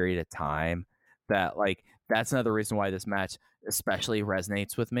continued period of time. That like, that's another reason why this match especially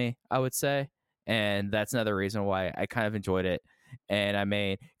resonates with me, I would say. And that's another reason why I kind of enjoyed it. And I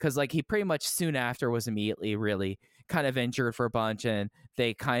mean, because like he pretty much soon after was immediately really kind of injured for a bunch, and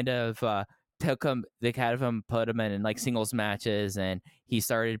they kind of took him, they kind of put him in like singles matches, and he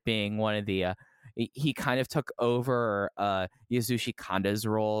started being one of the he kind of took over Yasushi Kanda's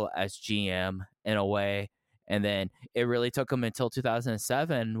role as GM in a way. And then it really took him until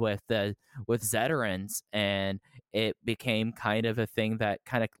 2007 with Veterans, and it became kind of a thing that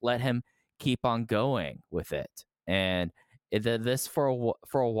kind of let him keep on going with it. And this for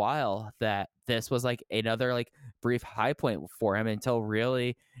a while, that this was like another like brief high point for him, until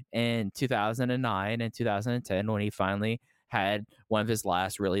really in 2009 and 2010 when he finally had one of his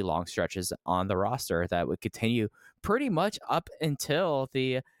last really long stretches on the roster that would continue pretty much up until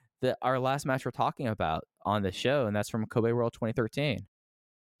our last match we're talking about on the show, and that's from Kobe World 2013.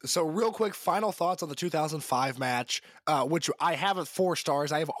 So real quick, final thoughts on the 2005 match, which I have at 4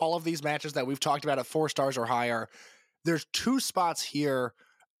 stars. I have all of these matches that we've talked about at 4 stars or higher. There's 2 spots here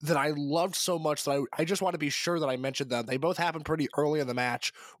that I loved so much that I just want to be sure that I mentioned them. They both happened pretty early in the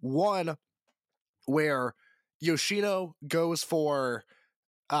match. One, where Yoshino goes for,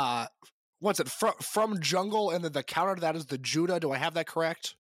 from Jungle, and then the counter to that is the Judah. Do I have that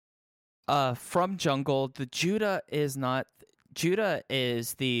correct? From Jungle, the Judah is not... Judah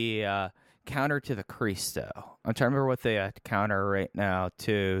is the counter to the Cristo. I'm trying to remember what the counter right now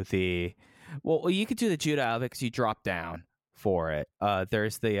to the... Well, you could do the Judah out of it because you drop down for it.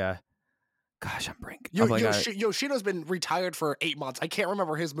 There's the... Gosh, I'm blanking. Yoshino's been retired for 8 months. I can't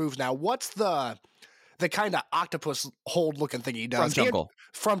remember his moves now. What's the kind of octopus hold looking thing he does?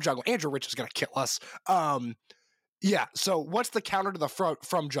 From Jungle. Andrew Rich is going to kill us. Yeah, so what's the counter to the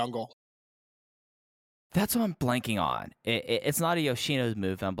from Jungle? That's what I'm blanking on. It's not a Yoshino's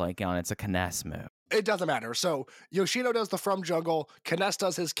move I'm blanking on. It's a Kness move. It doesn't matter. So Yoshino does the from Jungle, Kness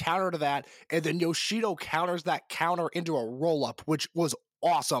does his counter to that, and then Yoshino counters that counter into a roll-up, which was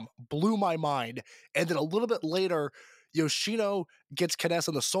awesome. Blew my mind. And then a little bit later, Yoshino gets Kness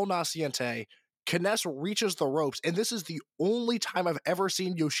in the Sol Naciente. Kness reaches the ropes, and this is the only time I've ever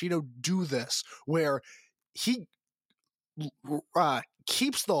seen Yoshino do this, where he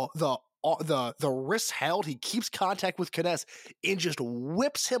keeps the wrists held, he keeps contact with Kness, and just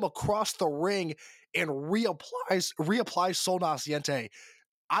whips him across the ring and reapplies Sol Naciente.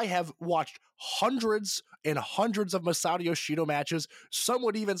 I have watched hundreds and hundreds of Masato Yoshino matches. Some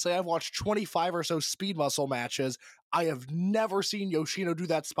would even say I've watched 25 or so Speed Muscle matches. I have never seen Yoshino do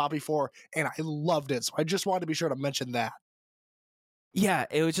that spot before, and I loved it. So I just wanted to be sure to mention that. Yeah,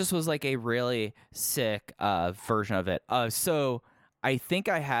 it was like a really sick version of it. So I think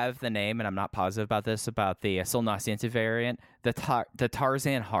I have the name, and I'm not positive about this, about the Sol Naciente variant. The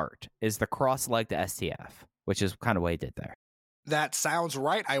Tarzan Heart is the cross-legged STF, which is kind of what he did there. That sounds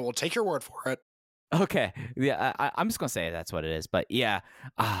right. I will take your word for it. Okay. Yeah, I'm just going to say that's what it is. But yeah,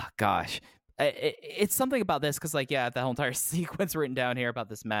 gosh. It's something about this because, like, yeah, the whole entire sequence written down here about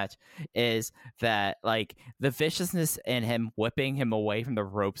this match is that, like, the viciousness in him whipping him away from the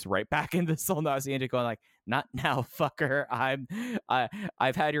ropes right back into Sol Naciente, going like, "Not now, fucker!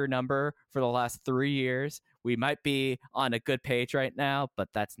 I've had your number for the last 3 years. We might be on a good page right now, but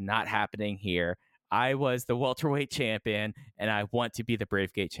that's not happening here. I was the welterweight champion, and I want to be the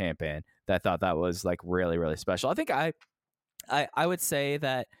Bravegate champion." I thought that was like really, really special. I think I would say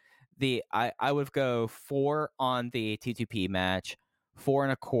that. I would go 4 on the T2P match, 4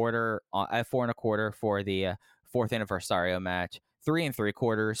 1/4 for the 4th Aniversario match, 3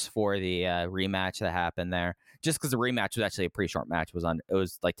 3/4 for the rematch that happened there. Just because the rematch was actually a pretty short match, it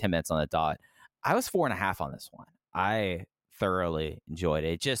was like 10 minutes on the dot. I was 4.5 on this one. I thoroughly enjoyed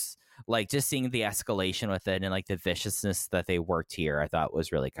it. Just seeing the escalation with it and like the viciousness that they worked here, I thought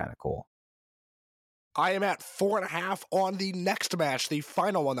was really kind of cool. I am at 4.5 on the next match, the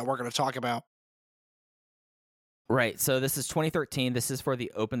final one that we're going to talk about. Right, so this is 2013. This is for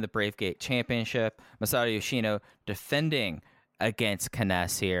the Open the Bravegate Championship. Masato Yoshino defending against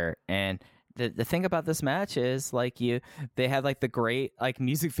Kness here. And the thing about this match is, like, they had like the great like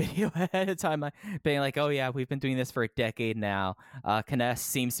music video ahead of time, like, being like, "Oh yeah, we've been doing this for a decade now. Kness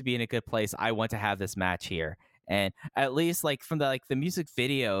seems to be in a good place. I want to have this match here." And at least like from the music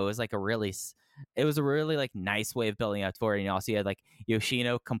video, it was a really like nice way of building up for it. And you also had like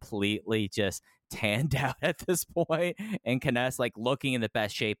Yoshino completely just tanned out at this point, and Kness like looking in the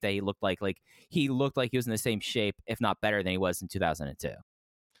best shape that he looked like he was in the same shape, if not better than he was in 2002.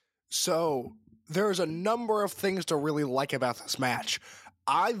 So there's a number of things to really like about this match.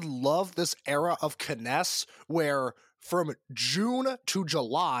 I love this era of Kness where from June to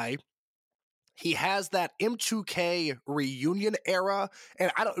July, he has that M2K reunion era.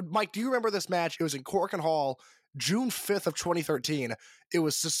 And Mike, do you remember this match? It was in Korakuen Hall, June 5th of 2013. It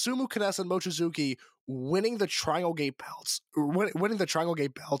was Susumu, Kness, and Mochizuki winning the Triangle Gate belts,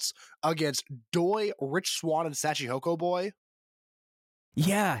 against Doi, Rich Swann, and Shachihoko Boy.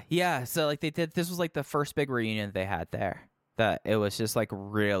 Yeah. So like this was like the first big reunion they had there. That it was just like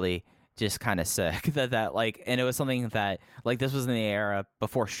really just kind of sick that like, and it was something that like this was in the era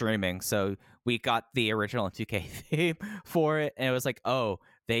before streaming, so we got the original 2K theme for it, and it was like, oh,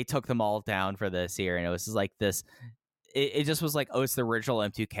 they took them all down for this here, and it was just like this. It just was like, oh, it's the original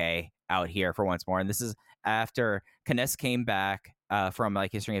M2K out here for once more, and this is after Kness came back from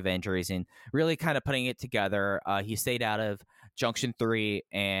like his string of injuries and really kind of putting it together. He stayed out of Junction 3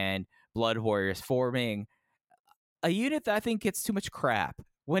 and Blood Warriors, forming a unit that I think gets too much crap.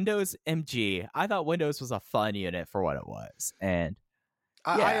 Windows MG. I thought Windows was a fun unit for what it was, and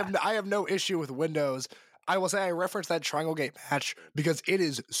yeah. I have no issue with Windows. I will say I referenced that Triangle Gate match because it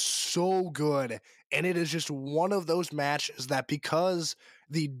is so good, and it is just one of those matches that, because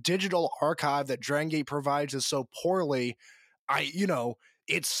the digital archive that Dragon Gate provides is so poorly,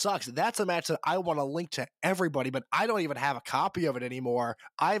 it sucks. That's a match that I want to link to everybody, but I don't even have a copy of it anymore.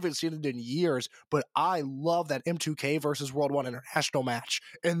 I haven't seen it in years, but I love that M2K versus World 1 International match.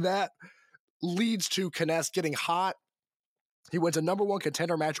 And that leads to Kness getting hot. He wins a number 1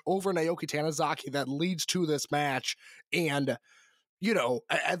 contender match over Naoki Tanizaki that leads to this match. And,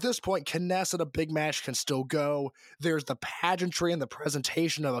 at this point, Kness in a big match can still go. There's the pageantry and the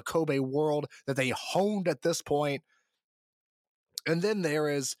presentation of a Kobe World that they honed at this point. And then there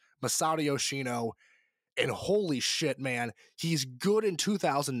is Masato Yoshino, and holy shit, man, he's good in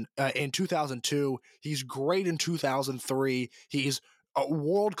 2002. He's great in 2003. He's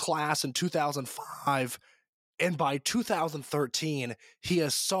world class in 2005, and by 2013, he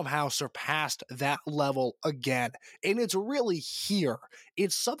has somehow surpassed that level again. And it's really here.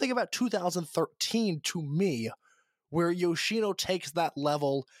 It's something about 2013 to me, where Yoshino takes that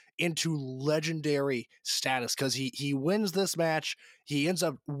level into legendary status, because he wins this match. He ends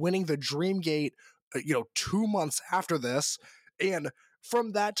up winning the Dream Gate, 2 months after this. And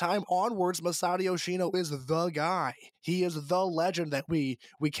from that time onwards, Masato Yoshino is the guy. He is the legend that we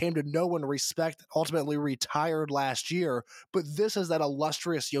came to know and respect, that ultimately retired last year. But this is that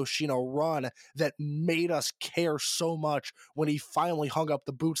illustrious Yoshino run that made us care so much when he finally hung up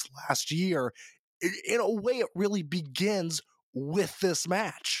the boots last year. In a way, it really begins with this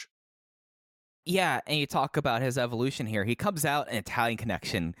match. Yeah, and you talk about his evolution here. He comes out in Italian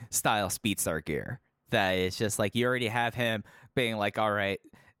Connection style Speedstar gear. That is just like, you already have him being like, all right,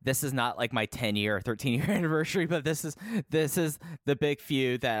 this is not like my 10-year or 13-year anniversary, but this is the big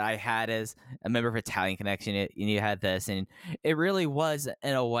feud that I had as a member of Italian Connection. And you had this, and it really was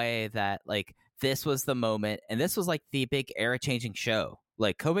in a way that like this was the moment, and this was like the big era-changing show.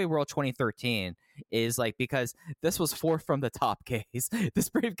 Like Kobe World 2013 is like, because this was fourth from the top case. This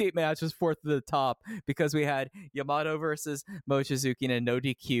Brave Gate match was fourth to the top because we had Yamato versus Mochizuki in a no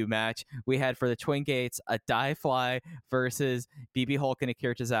DQ match. We had for the Twin Gates a Die Fly versus BB Hulk and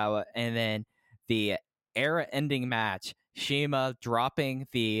Akira Tozawa, and then the era-ending match, Shima dropping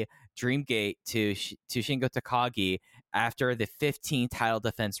the Dream Gate to Shingo Takagi after the 15 title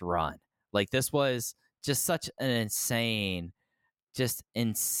defense run. Like this was just such an insane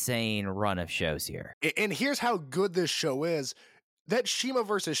run of shows here. And here's how good this show is. That Shima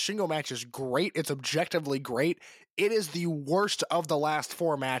versus Shingo match is great. It's objectively great. It is the worst of the last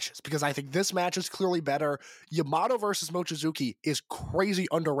 4 matches because I think this match is clearly better. Yamato versus Mochizuki is crazy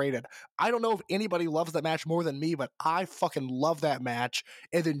underrated. I don't know if anybody loves that match more than me, but I fucking love that match.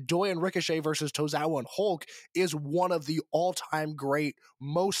 And then Doi and Ricochet versus Tozawa and Hulk is one of the all-time great,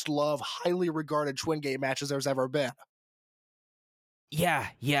 most loved, highly regarded Twin Gate matches there's ever been. Yeah,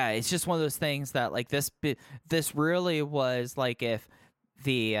 it's just one of those things that like this really was like if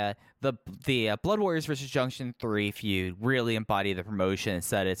the Blood Warriors versus Junction 3 feud really embodied the promotion and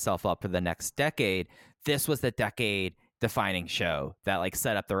set itself up for the next decade. This was the decade defining show that like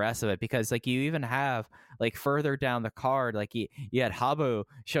set up the rest of it, because like you even have like further down the card, like you had Habu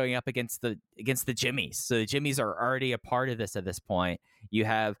showing up against the Jimmies. So the Jimmies are already a part of this at this point. You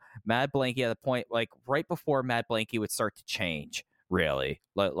have Mad Blanky at the point like right before Mad Blanky would start to change. Really,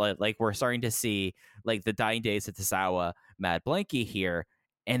 like we're starting to see like the dying days of Tozawa, Mad Blanky here,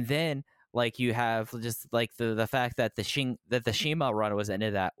 and then like you have just like the fact that the Shima run was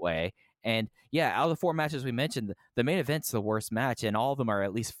ended that way, and yeah, out of the 4 matches we mentioned, the main event's the worst match, and all of them are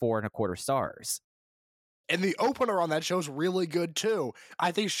at least 4.25 stars. And the opener on that show is really good too.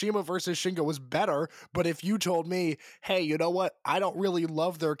 I think Shima versus Shingo was better, but if you told me, hey, you know what? I don't really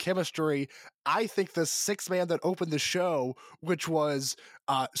love their chemistry. I think the 6-man that opened the show, which was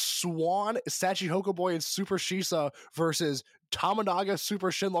Swan, Sachi Hokoboy, and Super Shisa versus Tominaga,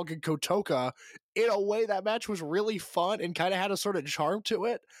 Super Shinlong, and Kotoka, in a way that match was really fun and kind of had a sort of charm to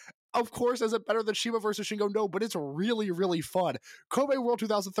it. Of course, is it better than Shima versus Shingo? No, but it's really, really fun. Kobe World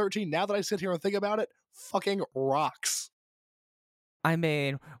 2013, now that I sit here and think about it, fucking rocks. I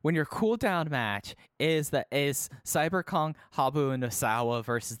mean, when your cooldown match is Cyber Kong, Habu, and Osawa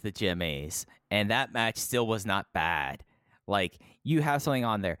versus the Jimmies, and that match still was not bad. Like, you have something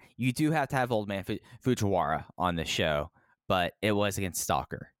on there. You do have to have Old Man Fujiwara on the show, but it was against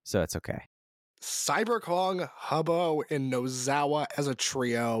Stalker, so it's okay. Cyber Kong, Hubbo, and Nozawa as a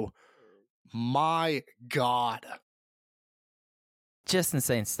trio. My God. Just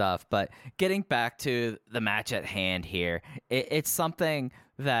insane stuff. But getting back to the match at hand here, it's something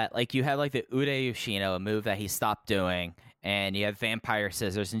that like you have like the Ude Yoshino, a move that he stopped doing, and you have Vampire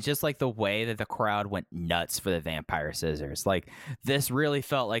Scissors, and just like the way that the crowd went nuts for the Vampire Scissors, like this really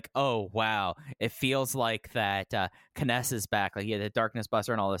felt like, oh wow, it feels like that Kness is back, like the Darkness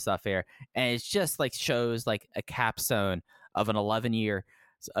Buster and all this stuff here, and it's just like shows like a capstone of an 11 year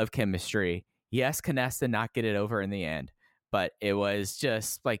of chemistry. Yes, Kness did not get it over in the end, but it was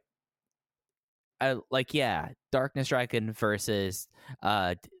just like Darkness Dragon versus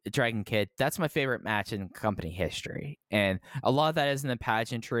Dragon Kid. That's my favorite match in company history. And a lot of that is in the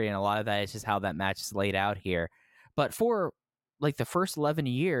pageantry, and a lot of that is just how that match is laid out here. But for like the first 11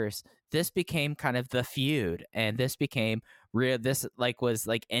 years, this became kind of the feud, and this became real. This like was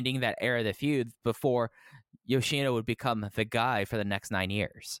like ending that era of the feud before Yoshino would become the guy for the next 9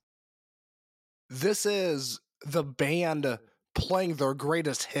 years. This is the band playing their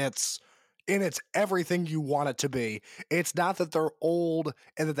greatest hits, and it's everything you want it to be. It's not that they're old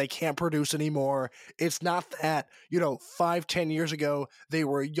and that they can't produce anymore. It's not that, 5-10 years ago, they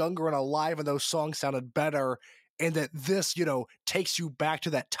were younger and alive and those songs sounded better, and that this, takes you back to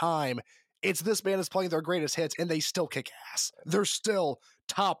that time. It's this band is playing their greatest hits, and they still kick ass. They're still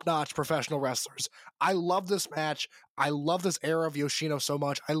top-notch professional wrestlers. I love this match. I love this era of Yoshino so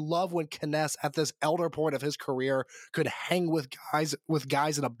much. I love when Kness, at this elder point of his career, could hang with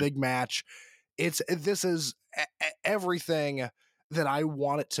guys in a big match. This is everything that I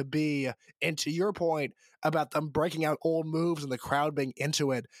want it to be. And to your point about them breaking out old moves and the crowd being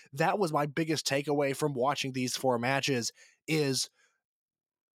into it, that was my biggest takeaway from watching these 4 matches, is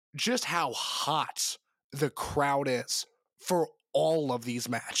just how hot the crowd is for all of these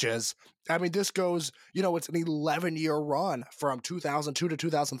matches. I mean, this goes, it's an 11-year run from 2002 to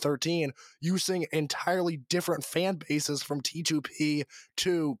 2013, using entirely different fan bases from T2P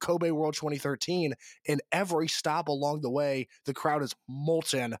to Kobe World 2013. And every stop along the way, the crowd is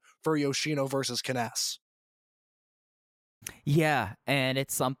molten for Yoshino versus Kness. Yeah, and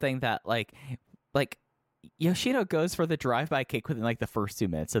it's something that like Yoshino goes for the drive-by kick within like the first 2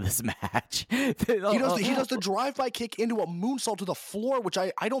 minutes of this match. He does the drive-by kick into a moonsault to the floor, which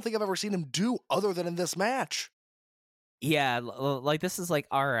I don't think I've ever seen him do other than in this match. Yeah, like this is like,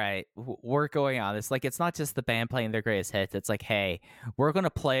 all right, we're going on this. Like, it's not just the band playing their greatest hits. It's like, hey, we're gonna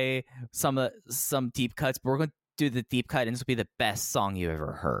play some deep cuts, but we're gonna do the deep cut, and this will be the best song you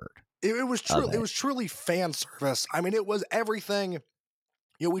ever heard. It was truly fan service. I mean, it was everything.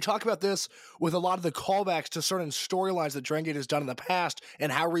 We talk about this with a lot of the callbacks to certain storylines that Dragon Gate has done in the past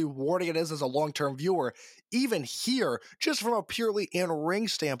and how rewarding it is as a long-term viewer. Even here, just from a purely in-ring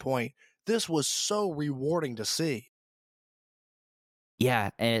standpoint, this was so rewarding to see. Yeah,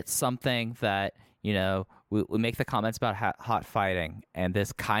 and it's something that, we make the comments about hot fighting, and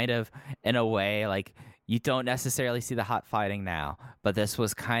this kind of, in a way, like, you don't necessarily see the hot fighting now, but this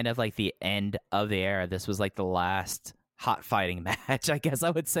was kind of like the end of the era. This was like the last hot fighting match, I guess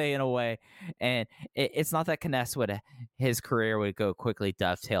I would say, in a way. And it's not that Kness his career would go quickly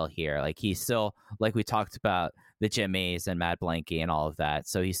dovetail here. Like, he still, like we talked about the Jimmys and Mad Blanky and all of that,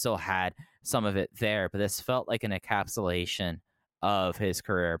 so he still had some of it there, but this felt like an encapsulation of his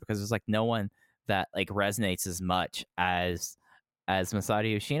career, because there's like no one that like resonates as much as Masato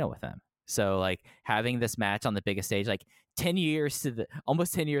Yoshino with him. So like having this match on the biggest stage, like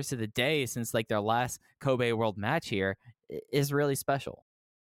almost 10 years to the day since like their last Kobe World match here, is really special.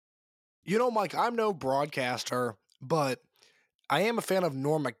 Mike, I'm no broadcaster, but I am a fan of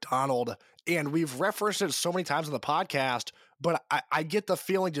Norm Macdonald, and we've referenced it so many times on the podcast, but I get the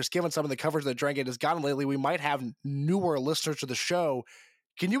feeling, just given some of the coverage that Dragon Gate has gotten lately, we might have newer listeners to the show.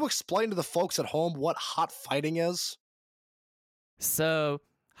 Can you explain to the folks at home what hot fighting is? So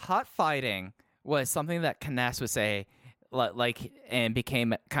hot fighting was something that Kness would say, like, and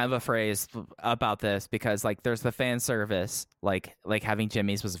became kind of a phrase about this, because like there's the fan service, like having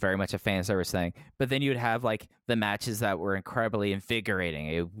Jimmy's was very much a fan service thing, but then you'd have like the matches that were incredibly invigorating.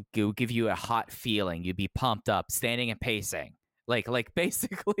 It would give you a hot feeling. You'd be pumped up, standing and pacing. Like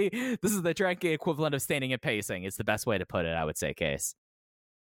basically, this is the Dragon Gate equivalent of standing and pacing. It's the best way to put it, I would say, Case.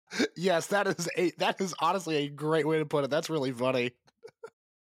 Yes, that is honestly a great way to put it. That's really funny.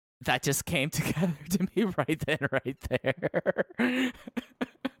 That just came together to me right then, right there.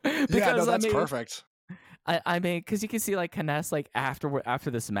 That's perfect. I mean, because you can see like Kness, like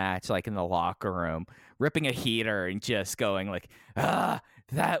after this match, like in the locker room, ripping a heater and just going like,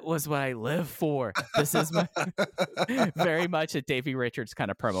 that was what I live for. This is very much a Davey Richards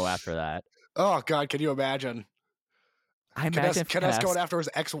kind of promo after that. Oh God, can you imagine? I imagine Kness going after his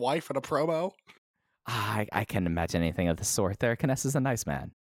ex-wife in a promo. I can't imagine anything of the sort there. Kness is a nice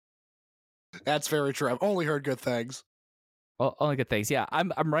man. That's very true. I've only heard good things. Well, only good things. Yeah,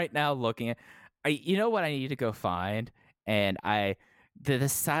 I'm right now looking at. You know what I need to go find, and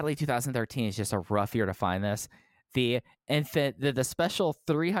this sadly 2013 is just a rough year to find this. The special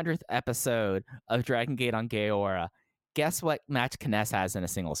 300th episode of Dragon Gate on Gaora. Guess what match Kness has in a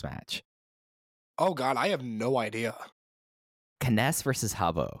singles match? Oh God, I have no idea. Kness versus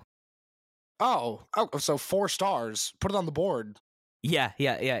Habo. Oh, so 4 stars. Put it on the board. Yeah.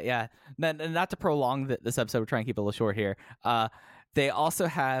 Not to prolong this episode, we're trying to keep it a little short here. They also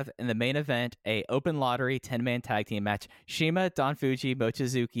have in the main event a open lottery 10-man tag team match: Shima, Don Fuji,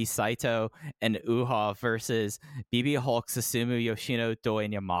 Mochizuki, Saito, and Uha versus BB Hulk, Susumu, Yoshino, Doi,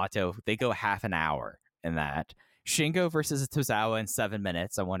 and Yamato. They go half an hour in that. Shingo versus Tozawa in 7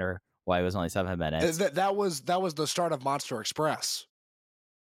 minutes. I wonder why it was only 7 minutes. That was the start of Monster Express.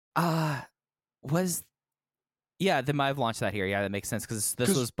 They might have launched that here. Yeah, that makes sense, because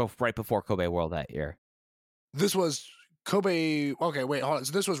this was right before Kobe World that year. This was Kobe. Okay, wait, hold on.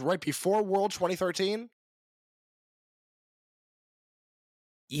 So this was right before World 2013?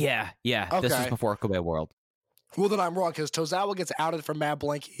 Yeah. Okay. This was before Kobe World. Well, then I'm wrong, because Tozawa gets outed from Mad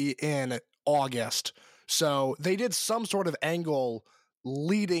Blanky in August. So they did some sort of angle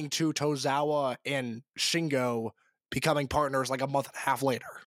leading to Tozawa and Shingo becoming partners like a month and a half later.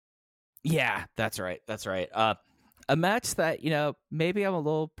 Yeah, that's right. A match that, maybe I'm a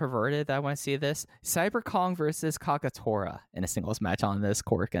little perverted that I want to see this. Cyber Kong versus Kakatora in a singles match on this,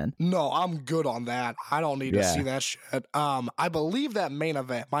 Corkin. No, I'm good on that. I don't need to see that shit. I believe that main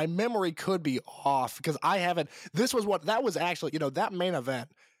event, my memory could be off, because I haven't, that was actually, that main event,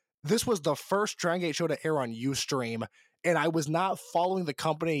 this was the first Dragon Gate show to air on Ustream, and I was not following the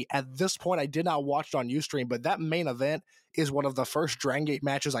company at this point. I did not watch it on Ustream, but that main event is one of the first Dragon Gate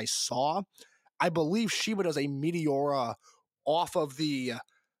matches I saw. I believe Shima does a Meteora off of the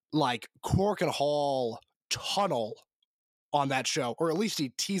like Cork and Hall tunnel on that show, or at least he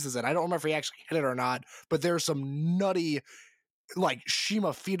teases it. I don't remember if he actually hit it or not, but there's some nutty like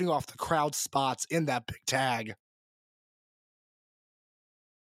Shima feeding off the crowd spots in that big tag.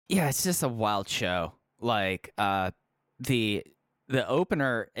 Yeah, it's just a wild show. Like the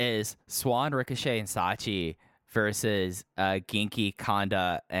opener is Swan, Ricochet, and Sachi versus Genki,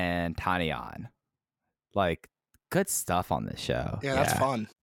 Kanda, and Tanyan. Like, good stuff on this show. Yeah, that's fun.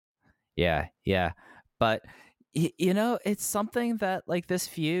 Yeah. But you know, it's something that like this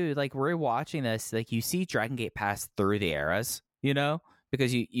feud, like we're watching this, like you see Dragon Gate pass through the eras, you know,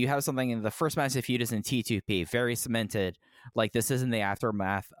 because you have something in the first match of feud is in T2P, very cemented. Like this is in the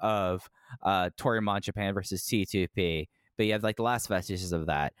aftermath of Toryumon Japan versus T2P, but you have like the last vestiges of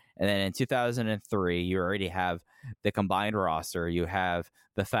that. And then in 2003, you already have the combined roster. You have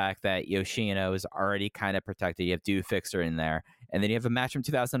the fact that Yoshino is already kind of protected. You have Do Fixer in there. And then you have a match from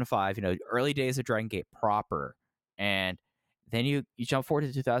 2005, you know, early days of Dragon Gate proper. And then you jump forward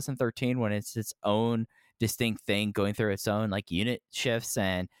to 2013 when it's its own distinct thing, going through its own like unit shifts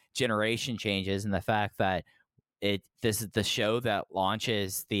and generation changes, and the fact that this is the show that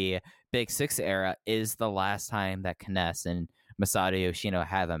launches the Big Six era is the last time that Kness and Masato Yoshino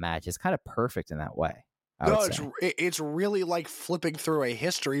have a match. It's kind of perfect in that way. No, it's really like flipping through a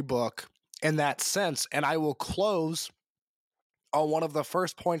history book in that sense. And I will close on one of the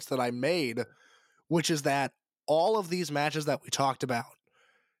first points that I made, which is that all of these matches that we talked about,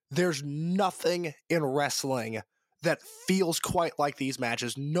 there's nothing in wrestling that feels quite like these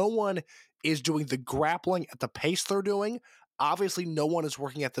matches. No one is doing the grappling at the pace they're doing. Obviously, no one is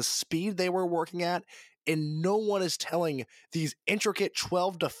working at the speed they were working at, and no one is telling these intricate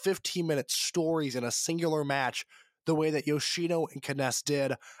 12 to 15 minute stories in a singular match the way that Yoshino and Kness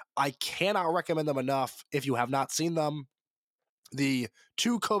did. I cannot recommend them enough if you have not seen them. The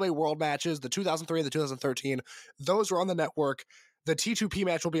two Kobe World matches, the 2003 and the 2013, those are on the network. The T2P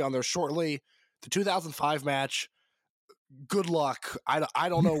match will be on there shortly. The 2005 match, good luck. I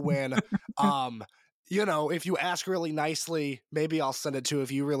don't know when. You know, if you ask really nicely, maybe I'll send it to you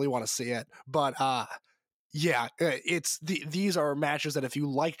if you really want to see it. But yeah, these are matches that if you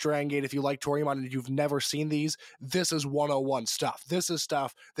like Dragon Gate, if you like Toryumon and you've never seen these, this is 101 stuff. This is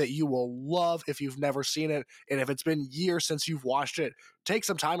stuff that you will love if you've never seen it. And if it's been years since you've watched it, take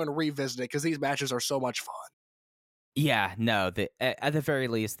some time and revisit it because these matches are so much fun. Yeah, no, at the very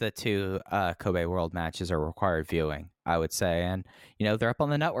least, the two Kobe World matches are required viewing, I would say. And, you know, they're up on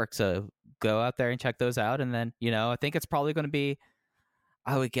the network, so go out there and check those out. And then, you know, I think it's probably going to be,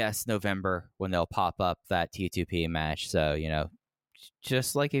 I would guess, November when they'll pop up that T2P match. So, you know,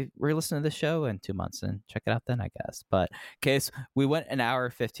 just like if we're listening to the show in 2 months and check it out then, I guess. But, Case, we went an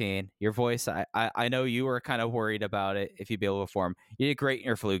hour 15. Your voice, I know you were kind of worried about it, if you'd be able to perform. You did great in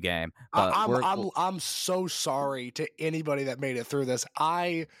your flu game. But I'm so sorry to anybody that made it through this.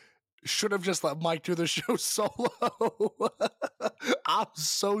 I should have just let Mike do the show solo. I'm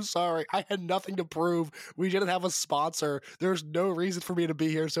so sorry. I had nothing to prove. We didn't have a sponsor. There's no reason for me to be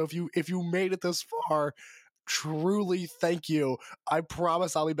here. So if you made it this far, truly thank you. I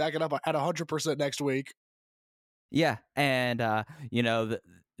promise I'll be backing up at 100% next week. Yeah, and you know,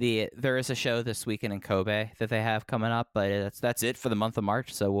 there is a show this weekend in Kobe that they have coming up, but that's it for the month of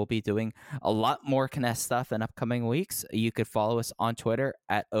March. So we'll be doing a lot more Kness stuff in upcoming weeks. You could follow us on Twitter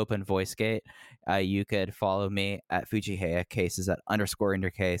at OpenVoiceGate. You could follow me at Fujiheya Cases at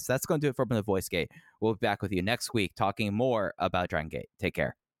 _Intercase. That's going to do it for Open the Voice Gate. We'll be back with you next week talking more about Dragon Gate. Take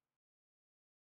care.